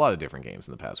about a lot of different games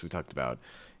in the past. We've talked about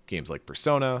games like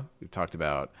Persona. We've talked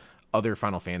about other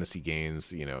Final Fantasy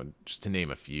games, just to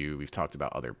name a few. We've talked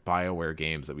about other BioWare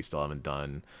games that we still haven't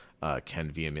done. Ken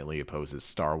vehemently opposes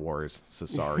Star Wars, so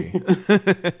sorry.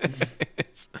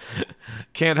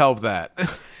 Can't help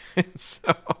that.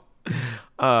 So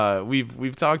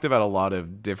we've talked about a lot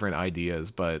of different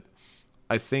ideas, but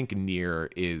I think Nier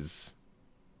is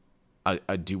a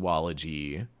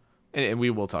duology, and we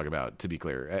will talk about, to be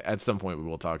clear, at some point we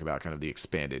will talk about kind of the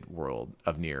expanded world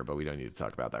of Nier, but we don't need to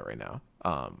talk about that right now.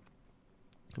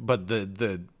 But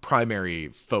the primary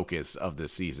focus of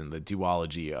this season, the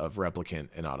duology of Replicant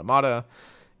and Automata,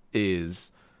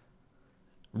 is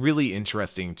really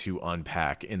interesting to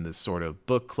unpack in this sort of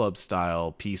book club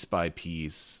style, piece by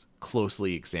piece,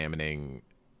 closely examining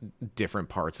different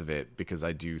parts of it, because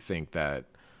I do think that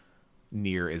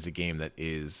Nier is a game that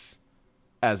is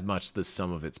as much the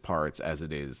sum of its parts as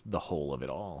it is the whole of it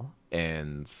all.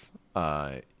 And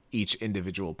each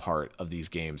individual part of these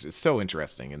games is so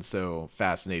interesting and so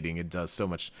fascinating. It does so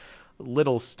much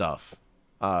little stuff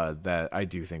that I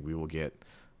do think we will get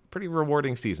a pretty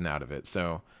rewarding season out of it.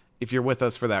 So if you're with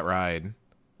us for that ride,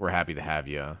 we're happy to have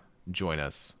you join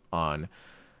us on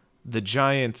the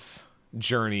giant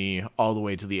journey all the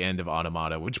way to the end of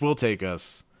Automata, which will take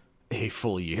us a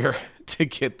full year to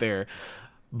get there.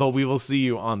 But we will see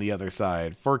you on the other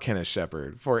side. For Kenneth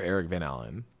Shepard, for Eric Van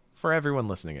Allen, for everyone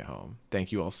listening at home,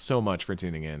 thank you all so much for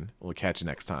tuning in. We'll catch you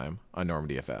next time on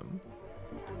Normandy FM.